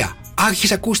 Μαρία,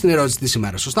 έχεις ακούσει την ερώτηση της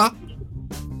ημέρας, σωστά?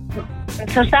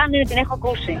 Σωστά, ναι, την έχω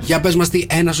ακούσει. Για πες μας τι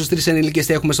 1 στους 3 ενήλικες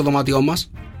τι έχουμε στο δωμάτιό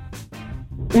μας.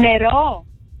 Νερό.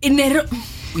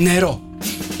 Νερό.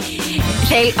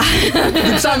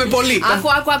 Διψάμε πολύ.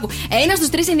 Άκου. 1 στους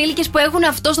 3 ενήλικες που έχουν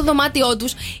αυτό στο δωμάτιό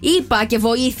τους, είπα και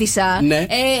βοήθησα.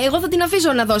 Εγώ θα την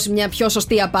αφήσω να δώσει μια πιο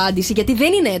σωστή απάντηση, γιατί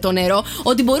δεν είναι το νερό.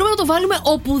 Ότι μπορούμε να το βάλουμε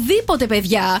οπουδήποτε,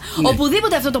 παιδιά.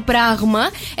 Οπουδήποτε αυτό το πράγμα.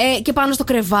 Και πάνω στο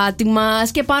κρεβάτι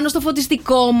μας και πάνω στο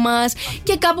φωτιστικό μας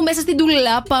και κάπου μέσα στην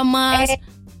τουλάπα μας.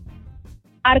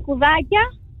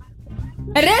 Αρκουδάκια.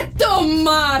 Ρε το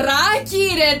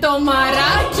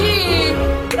μαράκι.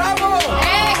 Μπράβο.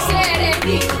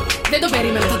 Εξαιρετική. Δεν το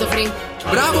περίμενα αυτό το βρει.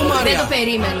 Μπράβο, Μαρία. Δεν το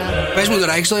περίμενα. Πες μου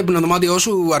τώρα, έχεις στο υπνοδωμάτιό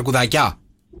σου αρκουδάκια?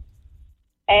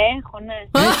 Έχω, ναι.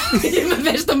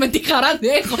 Δες το με τη χαρά δεν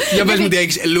έχω. Για πες μου τι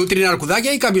έχεις, λούτρινα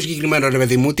αρκουδάκια ή κάποιο συγκεκριμένο ρε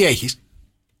παιδί μου, τι έχεις?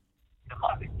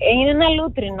 Είναι ένα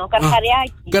λούτρινο,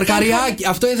 καρχαριάκι. Καρχαριάκι,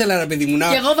 αυτό ήθελα ρε παιδί μου.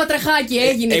 Και εγώ βατραχάκι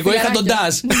έγινε. Εγώ είχα τον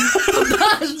Ντάζ.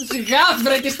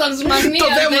 Γάφρα της Τασμανίας. Το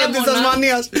θέμα της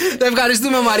Τασμανίας.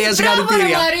 Ευχαριστούμε, Μαρία,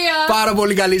 συγχαρητήρια. Πάρα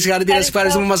πολύ καλή συγχαρητήρια.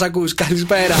 Ευχαριστούμε που μας ακούς.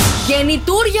 Καλησπέρα.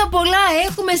 Γεννητούρια πολλά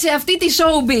έχουμε σε αυτή τη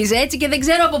showbiz, έτσι, και δεν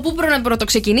ξέρω από πού να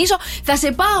πρωτοξεκινήσω. Θα σε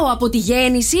πάω από τη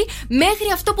γέννηση μέχρι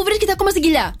αυτό που βρίσκεται ακόμα στην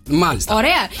κοιλιά. Μάλιστα.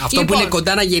 Ωραία. Αυτό που είναι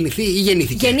κοντά να γεννηθεί ή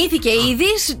γεννήθηκε? Γεννήθηκε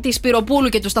ήδη τη Σπυροπούλου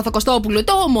και του Σταθοκοστόπουλου,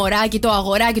 το μωράκι, το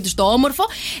αγοράκι του, το όμορφο.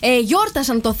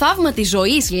 Γιόρτασαν το θαύμα της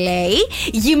ζωής, λέει,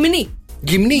 γυμνή.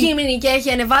 Γυμνή και έχει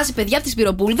ανεβάσει, παιδιά, από τη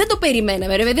Σπυροπούλου. Δεν το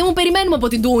περιμέναμε, ρε παιδί μου, περιμένουμε από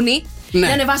την Τούνη. Να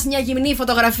ανεβάσει μια γυμνή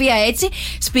φωτογραφία έτσι.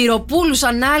 Σπυροπούλου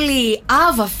σαν άλλη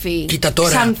άβαφη. Κοίτα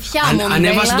τώρα.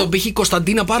 Ανέβασε τον πύχη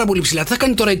Κωνσταντίνα πάρα πολύ ψηλά. Τι θα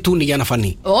κάνει τώρα η Τούνη για να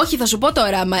φανεί? Όχι, θα σου πω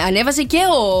τώρα. Ανέβασε και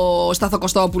ο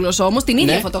Σταθοκοστόπουλος όμως την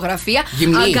ίδια φωτογραφία.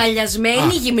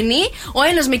 Αγκαλιασμένη, γυμνή. Ο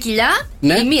ένας με κοιλιά,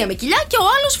 η μία με κοιλιά και ο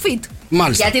άλλος fit.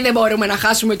 Μάλιστα. Γιατί δεν μπορούμε να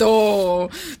χάσουμε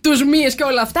τους μύες και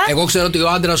όλα αυτά. Εγώ ξέρω ότι ο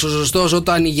άντρας ο σωστός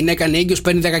όταν η γυναίκα είναι έγκυος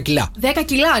παίρνει 10 κιλά. 10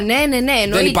 κιλά, ναι.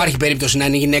 Δεν υπάρχει περίπτωση να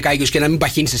είναι η γυναίκα έγκυος και να μην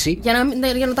παχύνεις εσύ.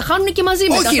 Για να τα χάνουν και μαζί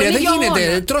μετά. Όχι, ρε, δεν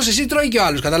γίνεται. Τρως εσύ, τρώει και ο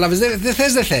άλλος. Καταλαβες. Δεν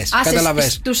θες.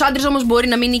 Καταλαβες. Στους άντρες όμως μπορεί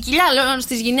να μείνει η κοιλιά, αλλά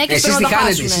στις γυναίκες πρέπει να τα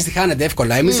χάσουν. Εσείς τη χάνετε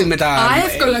εύκολα. Εμείς με τα.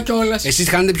 Εύκολα κιόλας. Εσείς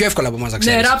τη χάνετε πιο εύκολα από εμάς, να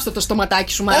ξέρεις. Ναι, ράψτε το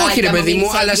στοματάκι σου, μαράκι. Όχι, ρε παιδί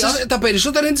μου, αλλά τα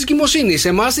περισσότερα είναι της κοιμοσύνης.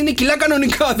 Εμάς είναι κιλά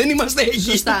κανονικά, δεν είμαστε εκεί.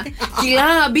 Σωστά.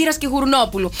 Κιλά μπύρας και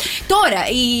γουρνόπουλου. Τώρα,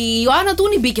 η Ιωάννα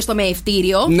Τούνη μπήκε στο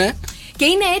μεευτήριο. Ναι. Και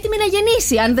είναι έτοιμη να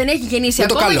γεννήσει. Αν δεν έχει γεννήσει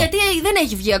ακόμα, γιατί δεν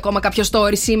έχει βγει ακόμα κάποιο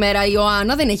story σήμερα η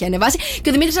Ιωάννα, δεν έχει ανεβάσει. Και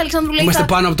ο Δημήτρης Αλεξάνδρου λέει. Είμαστε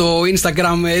πάνω από το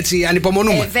Instagram, έτσι,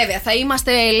 ανυπομονούμε. Βέβαια, θα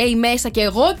είμαστε, λέει, μέσα και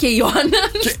εγώ και η Ιωάννα.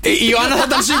 Η Ιωάννα θα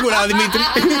ήταν σίγουρα, Δημήτρη.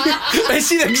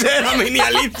 Εσύ δεν ξέραμε, είναι η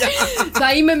αλήθεια.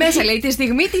 Θα είμαι μέσα, λέει, τη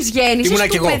στιγμή της γέννησης.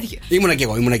 Ήμουνα κι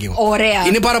εγώ. Ωραία.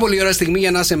 Είναι πάρα πολύ ωραία στιγμή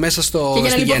για να είσαι μέσα στο. Και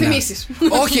για να υποτιμήσεις.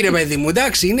 Όχι, ρε παιδί μου,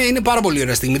 εντάξει, είναι πάρα πολύ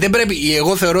ωραία στιγμή. Δεν πρέπει,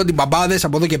 εγώ θεωρώ ότι οι μπαμπάδες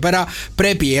από εδώ και πέρα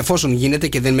πρέπει, εφόσον γίνεται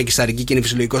και δεν είμαι κυσαρική και είναι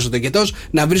φυσιολογικός ο τοκετός,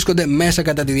 να βρίσκονται μέσα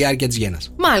κατά τη διάρκεια της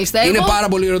γέννας. Μάλιστα. Είναι πάρα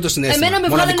πολύ ωραίο το συναίσθημα. Εμένα με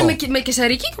βγάλανε με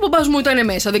κυσαρική και ο μπαμπάς μου ήταν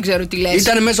μέσα. Δεν ξέρω τι λες.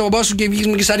 Ήταν μέσα ο μπαμπάς σου και βγήκες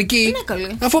με κυσαρική. Ναι, καλή.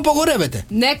 Αφού απαγορεύεται.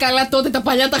 Ναι, καλά, τότε τα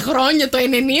παλιά τα χρόνια, το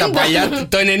 90.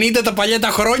 Το 90 τα παλιά τα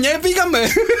χρόνια πήγαμε.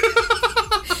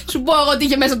 Σου πω εγώ ότι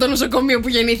είχε μέσα το νοσοκομείο που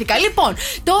γεννήθηκα. Λοιπόν,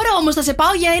 τώρα όμως θα σε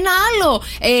πάω για ένα άλλο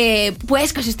που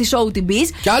έσκασε στη show την Biz.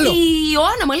 Κι άλλο. Η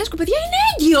Ιωάννα Μαλέσκου, παιδιά, είναι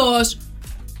έγκυος.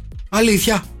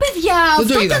 Αλήθεια. Παιδιά,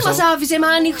 αυτό δεν μας άφησε με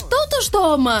ανοιχτό το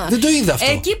στόμα. Δεν το είδα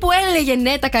αυτό. Εκεί που έλεγε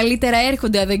ναι, τα καλύτερα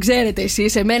έρχονται, δεν ξέρετε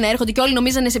εσείς, σε μένα έρχονται και όλοι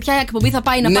νομίζανε σε ποια εκπομπή θα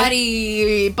πάει να πάρει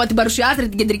την παρουσιάστρια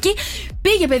την κεντρική.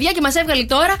 Πήγε, παιδιά, και μας έβγαλε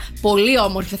τώρα. Πολύ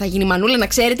όμορφη θα γίνει η Μανούλα, να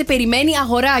ξέρετε. Περιμένει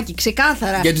αγοράκι,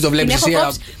 ξεκάθαρα. Γιατί το βλέπεις εσύ.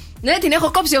 Ναι, την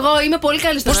έχω κόψει εγώ, είμαι πολύ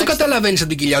καλή στο. Πώς το καταλαβαίνεις από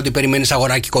την κοιλιά ότι περιμένεις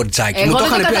αγοράκι κοριτσάκι? Εγώ δεν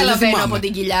το καταλαβαίνω από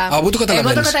την κοιλιά. Από πού το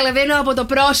καταλαβαίνεις? Εγώ το καταλαβαίνω από το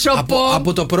πρόσωπο.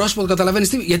 Από το πρόσωπο το καταλαβαίνεις.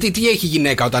 Γιατί τι έχει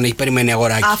γυναίκα όταν έχει περιμένει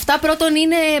αγοράκι? Αυτά πρώτον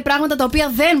είναι πράγματα τα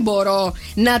οποία δεν μπορώ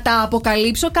να τα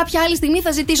αποκαλύψω. Κάποια άλλη στιγμή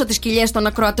θα ζητήσω τις κοιλιές των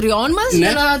ακροατριών μας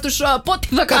για να τους πω τι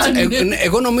θα κάνουν.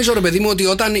 Εγώ νομίζω, ρε παιδί μου, ότι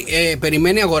όταν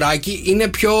περιμένει αγοράκι είναι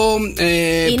πιο.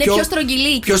 Είναι πιο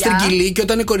στρογγυλή. Πιο στρογγυλή και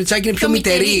όταν είναι κοριτσάκι είναι πιο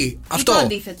μητερή. Αυτό.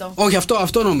 Αντίθετο. Όχι,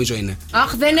 αυτό νομίζω είναι.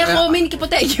 Αχ, δεν έχω μείνει και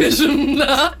ποτέ έγκυος.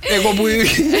 Εγώ που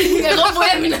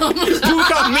έμεινα όμως. Πού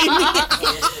είχα μείνει.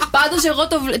 Πάντως εγώ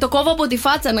το κόβω από τη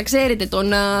φάτσα, να ξέρετε,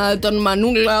 των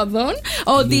μανούλαδων,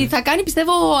 ότι θα κάνει,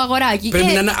 πιστεύω, αγοράκι. Πρέπει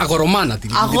να είναι αγορομάνα την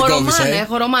κόβεις.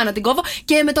 Αγορομάνα την κόβω.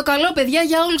 Και με το καλό, παιδιά,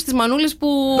 για όλες τις μανούλες που.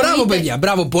 Μπράβο, παιδιά,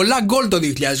 μπράβο. Πολλά γκολ το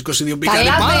 2022 πήγανε.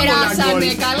 Καλά περάσαμε,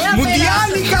 καλά περάσαμε. Μουντιάλ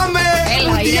είχαμε.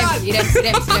 Έλα,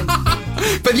 ηρέμησε.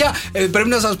 Παιδιά, πρέπει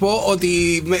να σας πω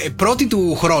ότι πρώτη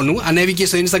του χρόνου ανέβηκε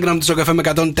στο Instagram του Σοκαφέ με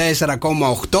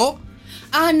 104,8.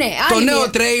 Ναι, το νέο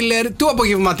τρέιλερ του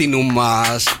απογευματινού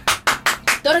μας.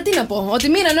 Τώρα τι να πω, ότι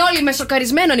μείναν όλοι με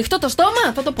σοκαρισμένο ανοιχτό το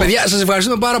στόμα, θα το πω. Παιδιά, σας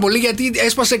ευχαριστούμε πάρα πολύ γιατί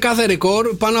έσπασε κάθε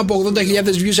ρεκόρ. Πάνω από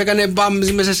 80.000 views έκανε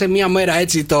μέσα σε μία μέρα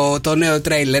έτσι το νέο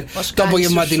τρέιλερ του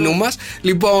απογευματινού μας.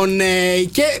 Λοιπόν,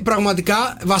 και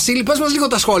πραγματικά, Βασίλη, πες μας λίγο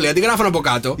τα σχόλια, τι γράφουν από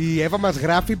κάτω. Η Εύα μας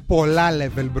γράφει πολλά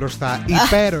level μπροστά.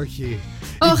 Υπέροχη.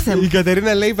 Η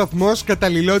Κατερίνα λέει βαθμός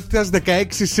καταλληλότητας 16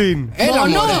 συν. Έλα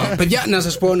μωρέ. Παιδιά, να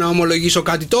σας πω, να ομολογήσω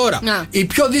κάτι τώρα. Η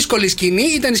πιο δύσκολη σκηνή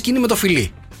ήταν η σκηνή με το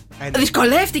φιλί.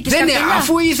 Δυσκολεύτηκες? Δεν είναι,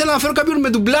 αφού ήθελα να φέρω κάποιον με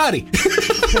ντουμπλάρι.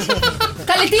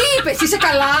 Καλέ, τι είπες, είσαι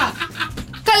καλά?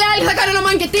 Καλά, άλλοι θα κάνουν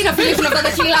αμάν και τι να φιλήσουν αυτά τα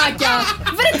χιλάκια.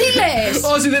 Βρε, τι λες?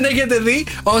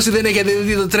 Όσοι δεν έχετε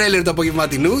δει το τρέλερ του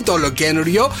απογευματινού, το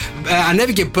ολοκένουργιο,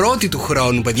 ανέβηκε πρώτη του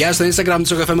χρόνου, παιδιά, στο Instagram του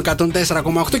Σοκαφέ με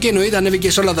 104,8 και εννοείται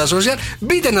ανέβηκε σε όλα τα social.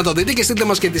 Μπείτε να το δείτε και στείλτε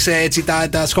μας και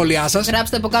τα σχόλιά σας.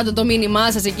 Γράψτε από κάτω το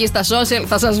μήνυμά σας εκεί στα social,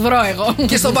 θα σας βρω εγώ.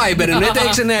 Και στο Viber εννοείται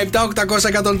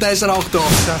 697-800-1048.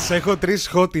 Σας έχω 3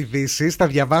 hot ειδήσεις, θα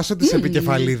διαβάσω τις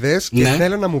επικεφαλίδες και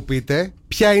θέλω να μου πείτε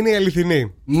ποια είναι η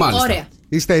αληθινή. Μάλιστα. Ωραία.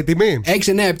 Είστε έτοιμοι?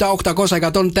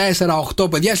 697-800-1048,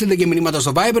 παιδιά, στείλτε και μηνύματα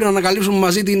στο Viber να ανακαλύψουμε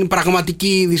μαζί την πραγματική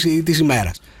είδηση της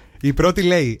ημέρας. Η πρώτη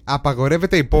λέει: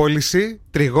 απαγορεύεται η πώληση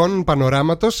τριγώνων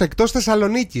πανοράματος εκτός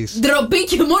Θεσσαλονίκης. Ντροπή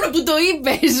και μόνο που το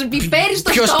είπες. Πιπέρι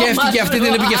στο στόμα. Ποιος σκέφτηκε αυτή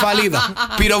την επικεφαλίδα?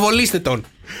 Πυροβολήστε τον.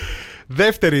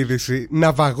 Δεύτερη είδηση.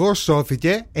 Ναυαγός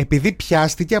σώθηκε επειδή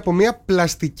πιάστηκε από μια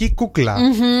πλαστική κούκλα.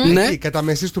 Ναι. Κατά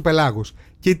μεσής του πελάγους.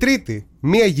 Και η τρίτη.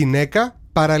 Μια γυναίκα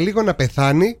παραλίγο να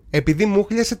πεθάνει επειδή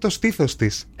μούχλιασε το στήθος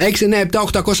της.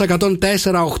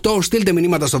 697-800-1048. Στείλτε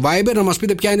μηνύματα στο Viber να μας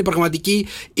πείτε ποια είναι η πραγματική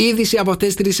είδηση από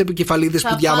αυτές τις 3 επικεφαλίδες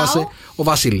που διάβασε ο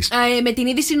Βασίλης. Με την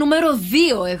είδηση νούμερο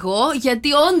 2 εγώ, γιατί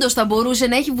όντως θα μπορούσε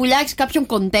να έχει βουλιάξει κάποιον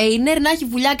κοντέινερ, να έχει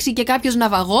βουλιάξει και κάποιος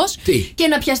ναυαγός και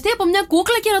να πιαστεί από μια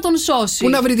κούκλα και να τον σώσει. Πού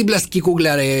να βρει την πλαστική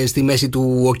κούκλα στη μέση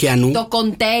του ωκεανού? Το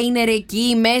κοντέινερ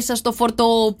εκεί μέσα στο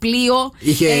φορτοπλοίο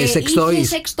είχε sex toys.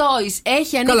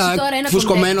 Έχει ανοίξει τώρα ένα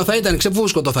φουσκωμένο θα ήταν,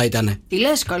 ξεφούσκωτο θα ήταν. Τι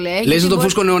λες, καλέ? Λες να το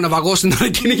φούσκωνε ο ναυαγός στην ώρα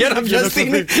εκείνη για να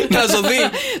πιαστεί, να ζωθεί.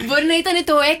 Μπορεί να ήταν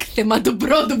το έκθεμα το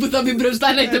πρώτο που θα μπει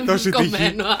μπροστά να ήταν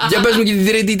φουσκωμένο. Για πες μου και την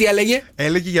τρίτη τι έλεγε.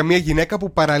 Έλεγε για μια γυναίκα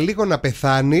που παραλίγο να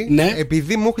πεθάνει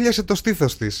επειδή μούχλιασε το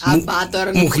στήθος της.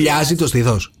 Μουχλιάζει το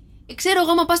στήθος. Ξέρω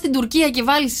εγώ, άμα πας στην Τουρκία και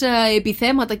βάλεις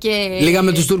επιθέματα και. Λίγα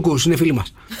με τους Τούρκους, είναι φίλοι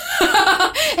μας.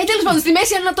 Τέλος πάντων, στη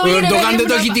Μέση Ανατολή. Ερντογάν δεν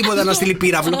το έχει τίποτα να στείλει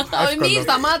πύραυλο. Μη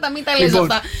σταμάτα, μην τα λες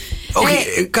αυτά.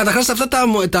 Όχι, καταρχάς αυτά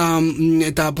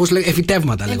τα πώς λέγεται,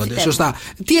 εφητεύματα λέγονται. Σωστά.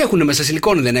 Τι έχουν μέσα,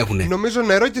 σιλικόνη δεν έχουν? Νομίζω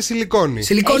νερό και σιλικόνη.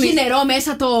 Έχει νερό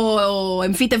μέσα το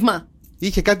εμφύτευμα?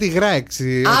 Είχε κάτι υγρά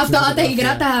έξι. Αυτά τα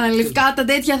υγρά, τα λευκά, τα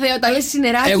τέτοια, τα λες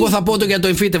νεράκι. Εγώ θα πω το για το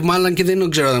εμφύτευμα, αλλά και δεν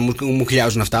ξέρω αν μου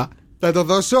χιλιάζουν αυτά. Θα το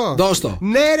δώσω? Δώσ' το.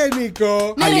 Ναι, ρε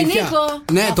Νίκο.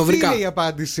 Ναι, το βρήκα. Αυτή είναι η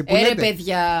απάντηση που λέτε.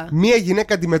 Παιδιά. Μία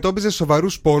γυναίκα αντιμετώπιζε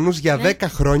σοβαρούς πόνους για 10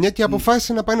 χρόνια και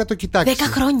αποφάσισε να πάει να το κοιτάξει. 10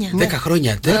 χρόνια. 10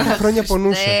 χρόνια. 10 χρόνια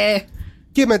πονούσε.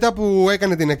 Και μετά που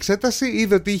έκανε την εξέταση,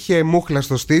 είδε ότι είχε μούχλα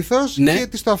στο στήθος και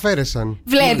της το αφαίρεσαν.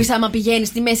 Βλέπεις, άμα πηγαίνεις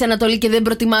στη Μέση Ανατολή και δεν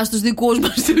προτιμάς τους δικούς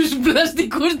μας, τους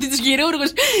πλαστικούς, τους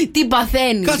χειρούργους, τι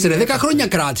παθαίνεις. Κάτσε ρε, 10 χρόνια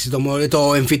κράτησε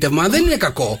το εμφύτευμα, δεν είναι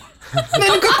κακό. Δεν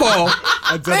είναι κακό.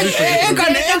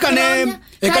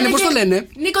 Έκανε, πώς το λένε.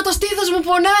 Νίκο, το στήθος μου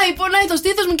πονάει το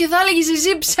στήθος μου και θα έλεγες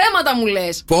εσύ ψέματα μου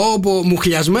λες. Πω,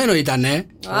 μουχλιασμένο ήτανε.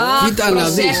 Κοίτα να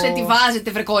δεις. Τι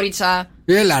βάζετε, βρε κορίτσα.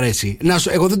 Έλα ρε εσύ.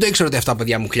 Εγώ δεν το ήξερα ότι αυτά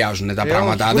παιδιά μου χλιάζουν τα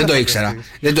πράγματα. Δεν το ήξερα.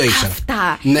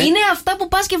 Αυτά. Είναι αυτά που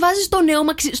πας και βάζεις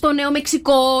στο Νέο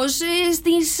Μεξικό,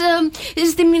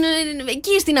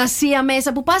 εκεί στην Ασία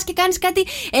μέσα, που πας και κάνεις κάτι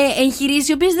εγχειρήσεις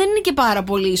οι οποίες δεν είναι και πάρα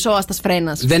πολύ σώαστας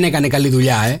φρένας. Δεν έκανε καλή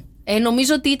δουλειά,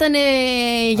 Νομίζω ότι ήταν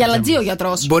γιαλατζή ο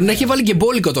γιατρός. Μπορεί να έχει βάλει και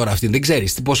μπόλικο τώρα αυτή. Δεν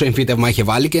ξέρεις πόσο εμφύτευμα είχε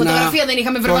βάλει. Φωτογραφία δεν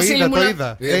είχαμε βρει, Βασίλη μου. Το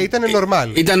είδα. Ήταν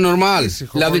normal. Ήταν normal.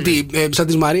 Δηλαδή τι, σαν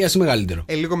της Μαρίας ή μεγαλύτερο.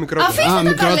 Λίγο μικρότερο.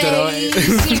 Μικρότερο.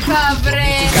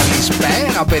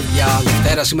 Καλησπέρα, παιδιά.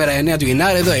 Δευτέρα σήμερα 9 του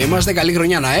Γενάρη. Εδώ είμαστε. Καλή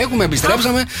χρονιά να έχουμε.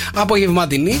 Επιστρέψαμε.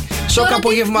 Απογευματινή. Σοκ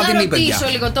απογευματινή, παιδιά. Να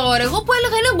ρωτήσω λίγο τώρα. Εγώ που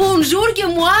έλεγα ένα bonjour και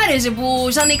μου άρεσε που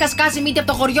σαν είχα σκάσει μύτη από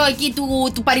το χωριό εκεί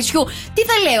του Παρισιού. Τι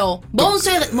θα λέω?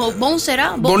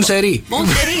 Bonserie.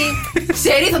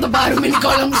 Σερί θα το πάρουμε,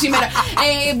 Νικόλα μου, σήμερα.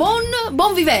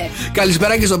 Bon viver.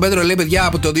 Καλησπέρα και στον Πέτρο, λέει παιδιά,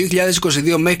 από το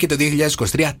 2022 μέχρι και το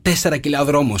 2023 4 κιλά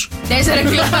δρόμος. 4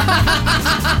 κιλά.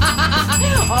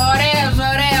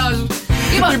 Ωραίος.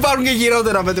 Υπάρχουν και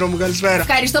χειρότερα, Πέτρο μου, καλησπέρα.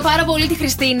 Ευχαριστώ πάρα πολύ τη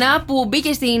Χριστίνα που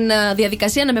μπήκε στην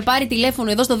διαδικασία να με πάρει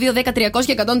τηλέφωνο εδώ στο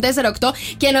 210-300-1048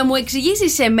 και να μου εξηγήσει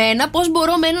σε μένα πώς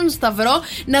μπορώ με έναν σταυρό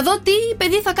να δω τι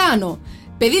παιδί θα κάνω.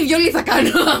 Παιδί, βιολί θα κάνω,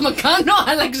 άμα κάνω,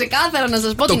 αλλά ξεκάθαρα να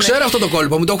σας πω. Το ξέρω αυτό το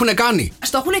κόλπο, μου το έχουν κάνει.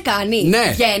 Στο έχουν κάνει.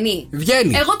 Ναι.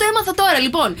 Βγαίνει. Εγώ το έμαθα τώρα,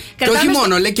 λοιπόν. Και όχι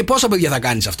μόνο, λέει και πόσα παιδιά θα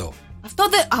κάνεις αυτό.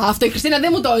 Αυτό η Χριστίνα δεν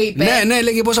μου το είπε. Ναι,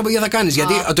 λέγε πόσα παιδιά θα κάνεις.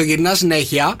 Γιατί το γυρνάς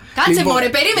συνέχεια. Κάτσε μωρέ,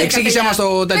 περίμενε. Εξήγησέ μας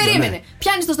το τέτοιο. Περίμενε.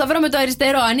 Πιάνεις το σταυρό με το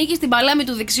αριστερό, ανοίγεις την παλάμη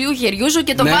του δεξιού χεριού σου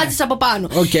και το βάζεις από πάνω.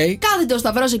 Κάθεται ο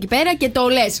σταυρός εκεί πέρα και το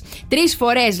λες. 3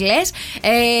 φορές λες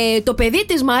το παιδί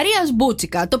της Μαρίας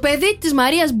Μπούτσικα. Το παιδί της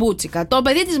Μαρίας Μπούτσικα. Το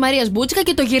παιδί της Μαρίας Μπούτσικα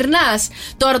και το γυρνάς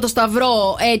τώρα το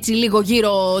σταυρό έτσι λίγο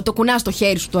γύρω, το κουνάς στο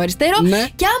χέρι σου το αριστερό.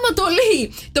 Και άμα το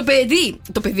λέει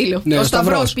το παιδί λέω. Ο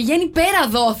σταυρός πηγαίνει πέρα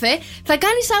δόθε. Θα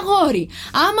κάνεις αγόρι.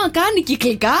 Άμα κάνει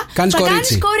κυκλικά, θα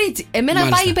κάνεις κορίτσι. Εμένα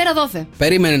πάει πέρα δόθε.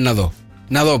 Περίμενε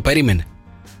να δω, περίμενε.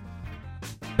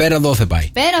 Πέρα δόθε πάει.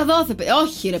 Πέρα δόθε.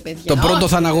 Όχι ρε παιδιά. Το πρώτο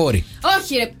θα είναι αγόρι.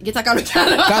 Όχι ρε. Γιατί θα κάνω κι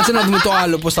άλλο. Κάτσε να δούμε το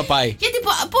άλλο πώς θα πάει. Γιατί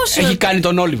πώς. Έχει κάνει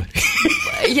τον Όλιβερ.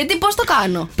 Γιατί πώς το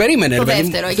κάνω. Περίμενε το ρε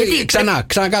δεύτερο. Γιατί...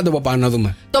 Ξανά κάτω από πάνω να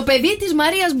δούμε. Το παιδί της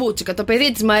Μαρίας Μπούτσικα. Το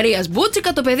παιδί της Μαρίας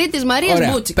Μπούτσικα. Το παιδί της Μαρίας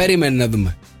Μπούτσικα. Περίμενε να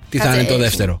δούμε. Τι θα είναι το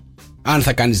δεύτερο. Αν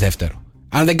θα κάνεις δεύτερο.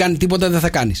 Αν δεν κάνει τίποτα, δεν θα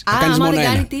κάνεις. Θα κάνεις μόνο δεν ένα.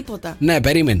 Κάνει τίποτα. Ναι,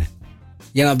 περίμενε.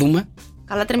 Για να δούμε.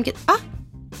 Καλά, τρέμει και.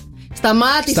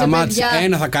 Σταμάτησε, παιδιά.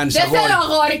 Ένα θα κάνεις δεν αγόρι. Δεν θέλω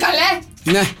αγόρι, καλέ.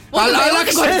 Ναι, αλλά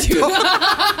άλλαξε το.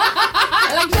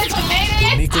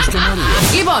 Νίκος και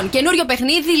Μαρία. Λοιπόν, καινούριο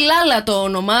παιχνίδι, Λάλα το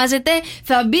ονομάζεται.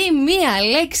 Θα μπει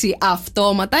μία λέξη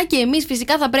αυτόματα και εμείς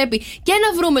φυσικά θα πρέπει και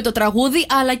να βρούμε το τραγούδι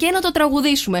αλλά και να το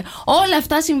τραγουδήσουμε. Όλα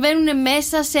αυτά συμβαίνουν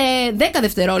μέσα σε 10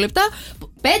 δευτερόλεπτα.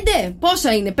 5,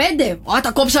 πόσα είναι, 5.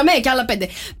 Τα κόψαμε και άλλα 5.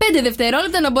 5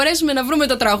 δευτερόλεπτα να μπορέσουμε να βρούμε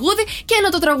το τραγούδι και να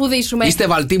το τραγουδήσουμε. Είστε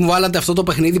βαλτοί, μου βάλατε αυτό το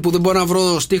παιχνίδι που δεν μπορώ να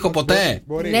βρω στίχο ποτέ.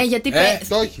 Ναι,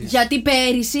 γιατί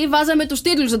πέρυσι βάζαμε τους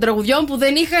τίτλους των τραγουδιών που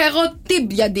δεν είχα εγώ tip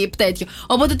για tip τέτοιο.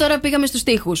 Οπότε τώρα πήγαμε στους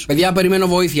στίχους. Παιδιά, περιμένω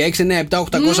βοήθεια. 6, 9, 7,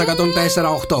 800,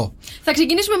 104, 8. Θα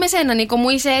ξεκινήσουμε με σένα, Νίκο μου.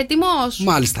 Είσαι έτοιμος?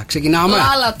 Μάλιστα, ξεκινάμε.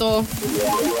 Λάλα το.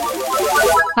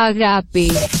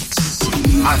 Αγάπη.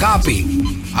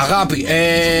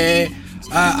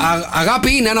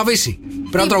 Αγάπη είναι ένα βύση.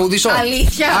 Πρέπει να τραγουδήσω.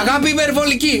 Αλήθεια. Αγάπη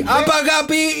υπερβολική.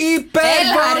 Αγάπη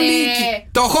υπερβολική.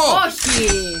 Το έχω. Όχι.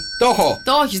 Το έχω.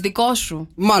 Το έχεις, δικό σου.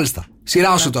 Μάλιστα.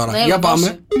 Σειρά σου τώρα. Για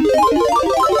πάμε.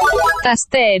 Τα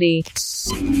αστέρι.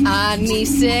 Αν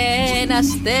είσαι ένα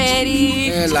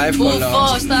αστέρι. Έλα, εύκολο. Που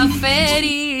φως θα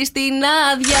φέρει στην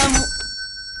άδεια μου.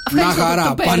 Να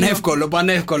χαρά,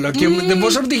 πανεύκολο. Και δεν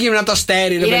μπορούσα να πετύχει με το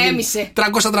αστέρι. Ηρέμησε.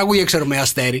 300 τραγούδια ξέρω με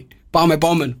αστέρι. Πάμε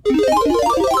επόμενο.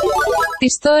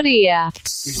 Ιστορία.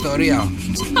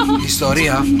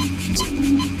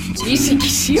 Είσαι κι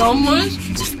εσύ όμως.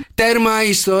 Τέρμα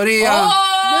ιστορία.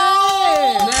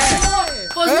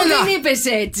 Πώς μου την είπες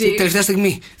έτσι? Τελευταία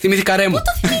στιγμή, θυμήθηκα Ρέμο. Πού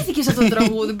το θυμήθηκες αυτό το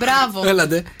τραγούδι? Μπράβο.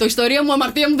 Έλατε. Το ιστορία μου,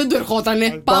 αμαρτία μου δεν του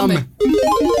ερχότανε. Πάμε.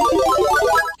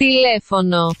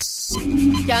 Τηλέφωνο.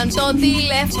 Κι αν το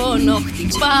τηλέφωνο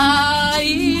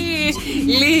χτυπάει,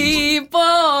 λείπω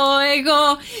εγώ.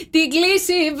 Την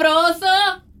κλίση βρώθω.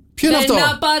 Ποιο είναι αυτό? Δεν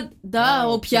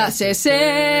απαντάω πια σε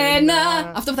σένα.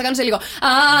 Αυτό που θα κάνω σε λίγο.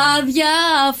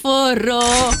 Αδιαφορώ.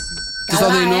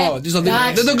 Τι στο δίνω.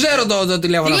 Δεν το ξέρω το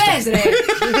τηλέφωνο. Τι λες ρε?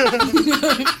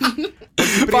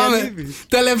 Πάμε.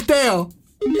 Τελευταίο.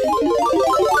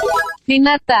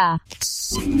 Δυνατά.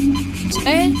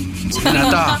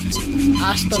 Δυνατά.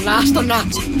 Άστονα.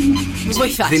 Μη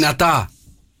βοηθάς. Δυνατά.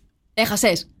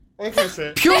 Έχασες.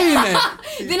 Ποιο είναι?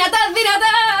 Δυνατά.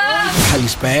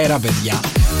 Καλησπέρα, παιδιά.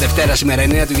 Δευτέρα σήμερα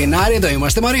 9 του Γενάρη, εδώ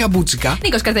είμαστε. Μαρία Μπούτσικα.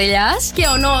 Νίκος Καρτελιάς και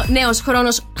ο νέος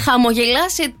χρόνος χαμογελά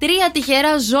σε 3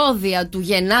 τυχερά ζώδια του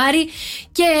Γενάρη.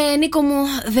 Και Νίκο μου,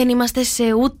 δεν είμαστε σε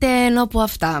ούτε ένα από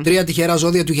αυτά. 3 τυχερά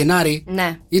ζώδια του Γενάρη.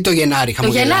 Ναι. Ή το Γενάρη, Το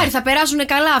χαμογελά. Γενάρη θα περάσουν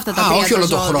καλά αυτά τα 3 όχι όλο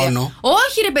το ζώδια. χρόνο.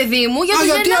 Όχι, ρε παιδί μου, για το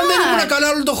γιατί αν δεν Γενάρη. ήμουν καλά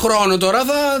όλο το χρόνο τώρα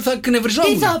θα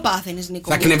κνευριζόμουν. Τι θα πάθαινες,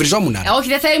 Νίκο? Θα κνευριζόμουν. Όχι,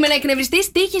 δεν θέλουμε να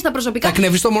εκνευριστείς. Τύχη στα προσωπικά. Θα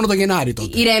κνευριστώ μόνο το Γενάρη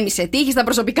τότε. Ηρέμησε. Τύχη στα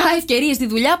προσωπικά, ευκαιρίες στη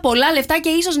δουλειά, πολλά λεφτά και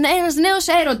ίσως ένας νέος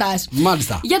έρωτας.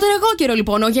 Μάλιστα. Για τον εγώκερο,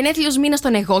 λοιπόν, ο γενέθλιος μήνας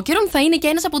των εγώκερων θα είναι και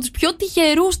ένας από τους πιο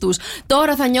τυχερούς τους.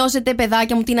 Τώρα θα νιώσετε,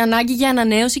 παιδάκια μου, την ανάγκη για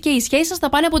ανανέωση και οι σχέσεις σας θα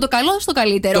πάνε από το καλό στο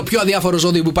καλύτερο. Το πιο αδιάφορο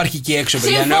ζώδιο που υπάρχει εκεί έξω,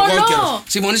 παιδιά. Είναι ο εγώκερος.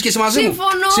 Συμφωνείς και εσύ μαζί μου?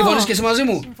 Συμφωνείς και εσύ μαζί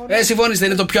μου? Συμφωνείς, δεν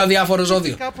είναι το πιο αδιάφορο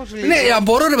ζώδιο? Ναι,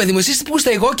 απορώ, ρε παιδί μου, εσείς που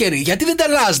είστε εγώκεροι, γιατί δεν τα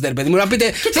αλλάζετε, ρε παιδί μου? Να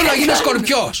πείτε, θέλω να γίνω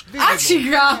σκορπιός.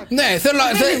 Άξιγα! Ναι,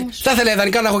 θα ήθελα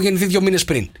ιδανικά να έχω γεννηθεί 2 μήνες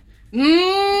πριν.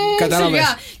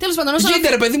 Κατάλαβες? Τέλος πάντων, Γίνεται,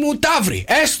 ρε παιδί μου, ταύρι.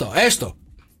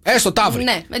 Έστω ταύρι.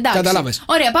 Ναι, εντάξει. Κατάλαβες?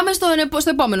 Ωραία, πάμε στο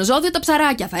επόμενο ζώδιο. Τα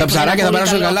ψαράκια θα Τα ψαράκια θα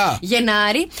περάσουν καλά.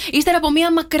 Γενάρη. Ύστερα από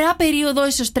μια μακρά περίοδο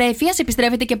ισοστρέφειας,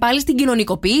 επιστρέφετε και πάλι στην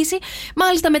κοινωνικοποίηση.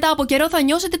 Μάλιστα, μετά από καιρό θα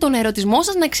νιώσετε τον ερωτισμό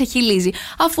σας να ξεχυλίζει.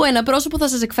 Αφού ένα πρόσωπο θα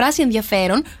σας εκφράσει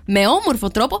ενδιαφέρον, με όμορφο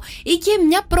τρόπο ή και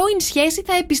μια πρώην σχέση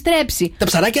θα επιστρέψει. Τα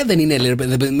ψαράκια δεν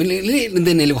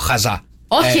είναι λίγο χαζά?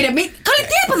 Όχι, ρε, μη. Καλή,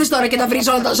 τι έπαθες τώρα και τα βρεις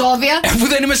όλα τα ζώδια? Αφού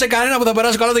δεν είμαι σε κανένα που θα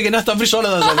περάσω καλά το Γενάρη, θα βρεις όλα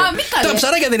τα ζώδια. Τα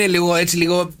ψαράκια δεν είναι λίγο έτσι,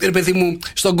 ρε παιδί μου,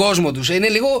 στον κόσμο τους. Είναι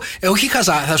λίγο. Όχι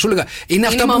χαζά, θα σου έλεγα. Είναι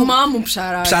αυτά που. Η μαμά μου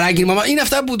ψαράκι. Ψαράκι, μαμά. Είναι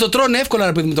αυτά που το τρώνε εύκολα,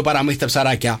 ρε παιδί μου, το παραμύθι τα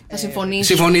ψαράκια. Θα συμφωνήσω.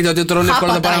 Συμφωνείτε ότι το τρώνε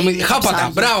εύκολα το παραμύθι? Χάπατα.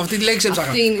 Μπράβο, αυτή τη λέξη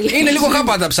έψαχνα. Είναι λίγο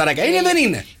χάπατα τα ψαράκια. Είναι, δεν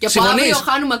είναι? Και από αύριο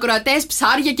χάνουμε ακροατές,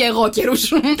 ψάρια και εγώ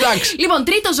καιρούς. Λοιπόν,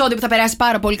 τρίτο ζώδιο που θα περάσει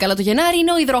πάρα πολύ καλά το Γενάρη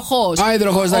είναι ο υδροχός.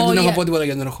 Υδροχός, δεν έχω πω τίποτα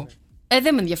για τον υδροχό.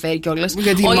 Δεν με ενδιαφέρει κιόλας.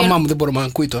 Γιατί η μαμά μου δεν μπορούμε να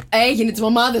ακούει τώρα. Έγινε τις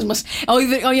μαμάδες μας.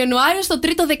 Ο Ιανουάριος, το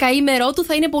τρίτο δεκαήμερό του,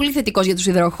 θα είναι πολύ θετικός για τους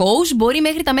υδροχόους. Μπορεί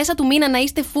μέχρι τα μέσα του μήνα να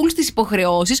είστε full στις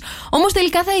υποχρεώσεις. Όμως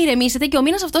τελικά θα ηρεμήσετε και ο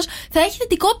μήνας αυτός θα έχει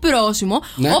θετικό πρόσημο.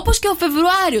 Ναι. Όπως και ο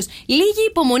Φεβρουάριος. Λίγη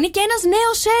υπομονή και ένας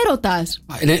νέος έρωτας.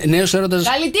 Νέος έρωτας.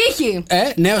 Καλή τύχη.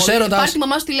 Νέος έρωτας. Πάρει τη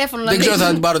μαμά σου τηλέφωνο. Δεν ξέρω αν θα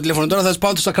την πάρω τηλέφωνο τώρα. Θα σας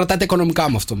πάω ότι θα κρατάτε οικονομικά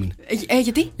με αυτό μήνα.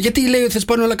 Γιατί? Γιατί λέει ότι θα σας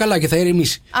πάνε όλα καλά και θα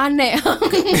ηρεμήσει. Α, ναι.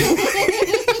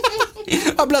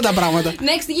 Απλά τα πράγματα.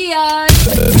 Next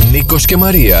year. Νίκος και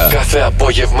Μαρία. Κάθε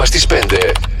απόγευμα στις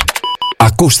 5.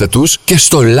 Ακούστε τους και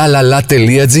στο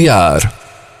lalala.gr.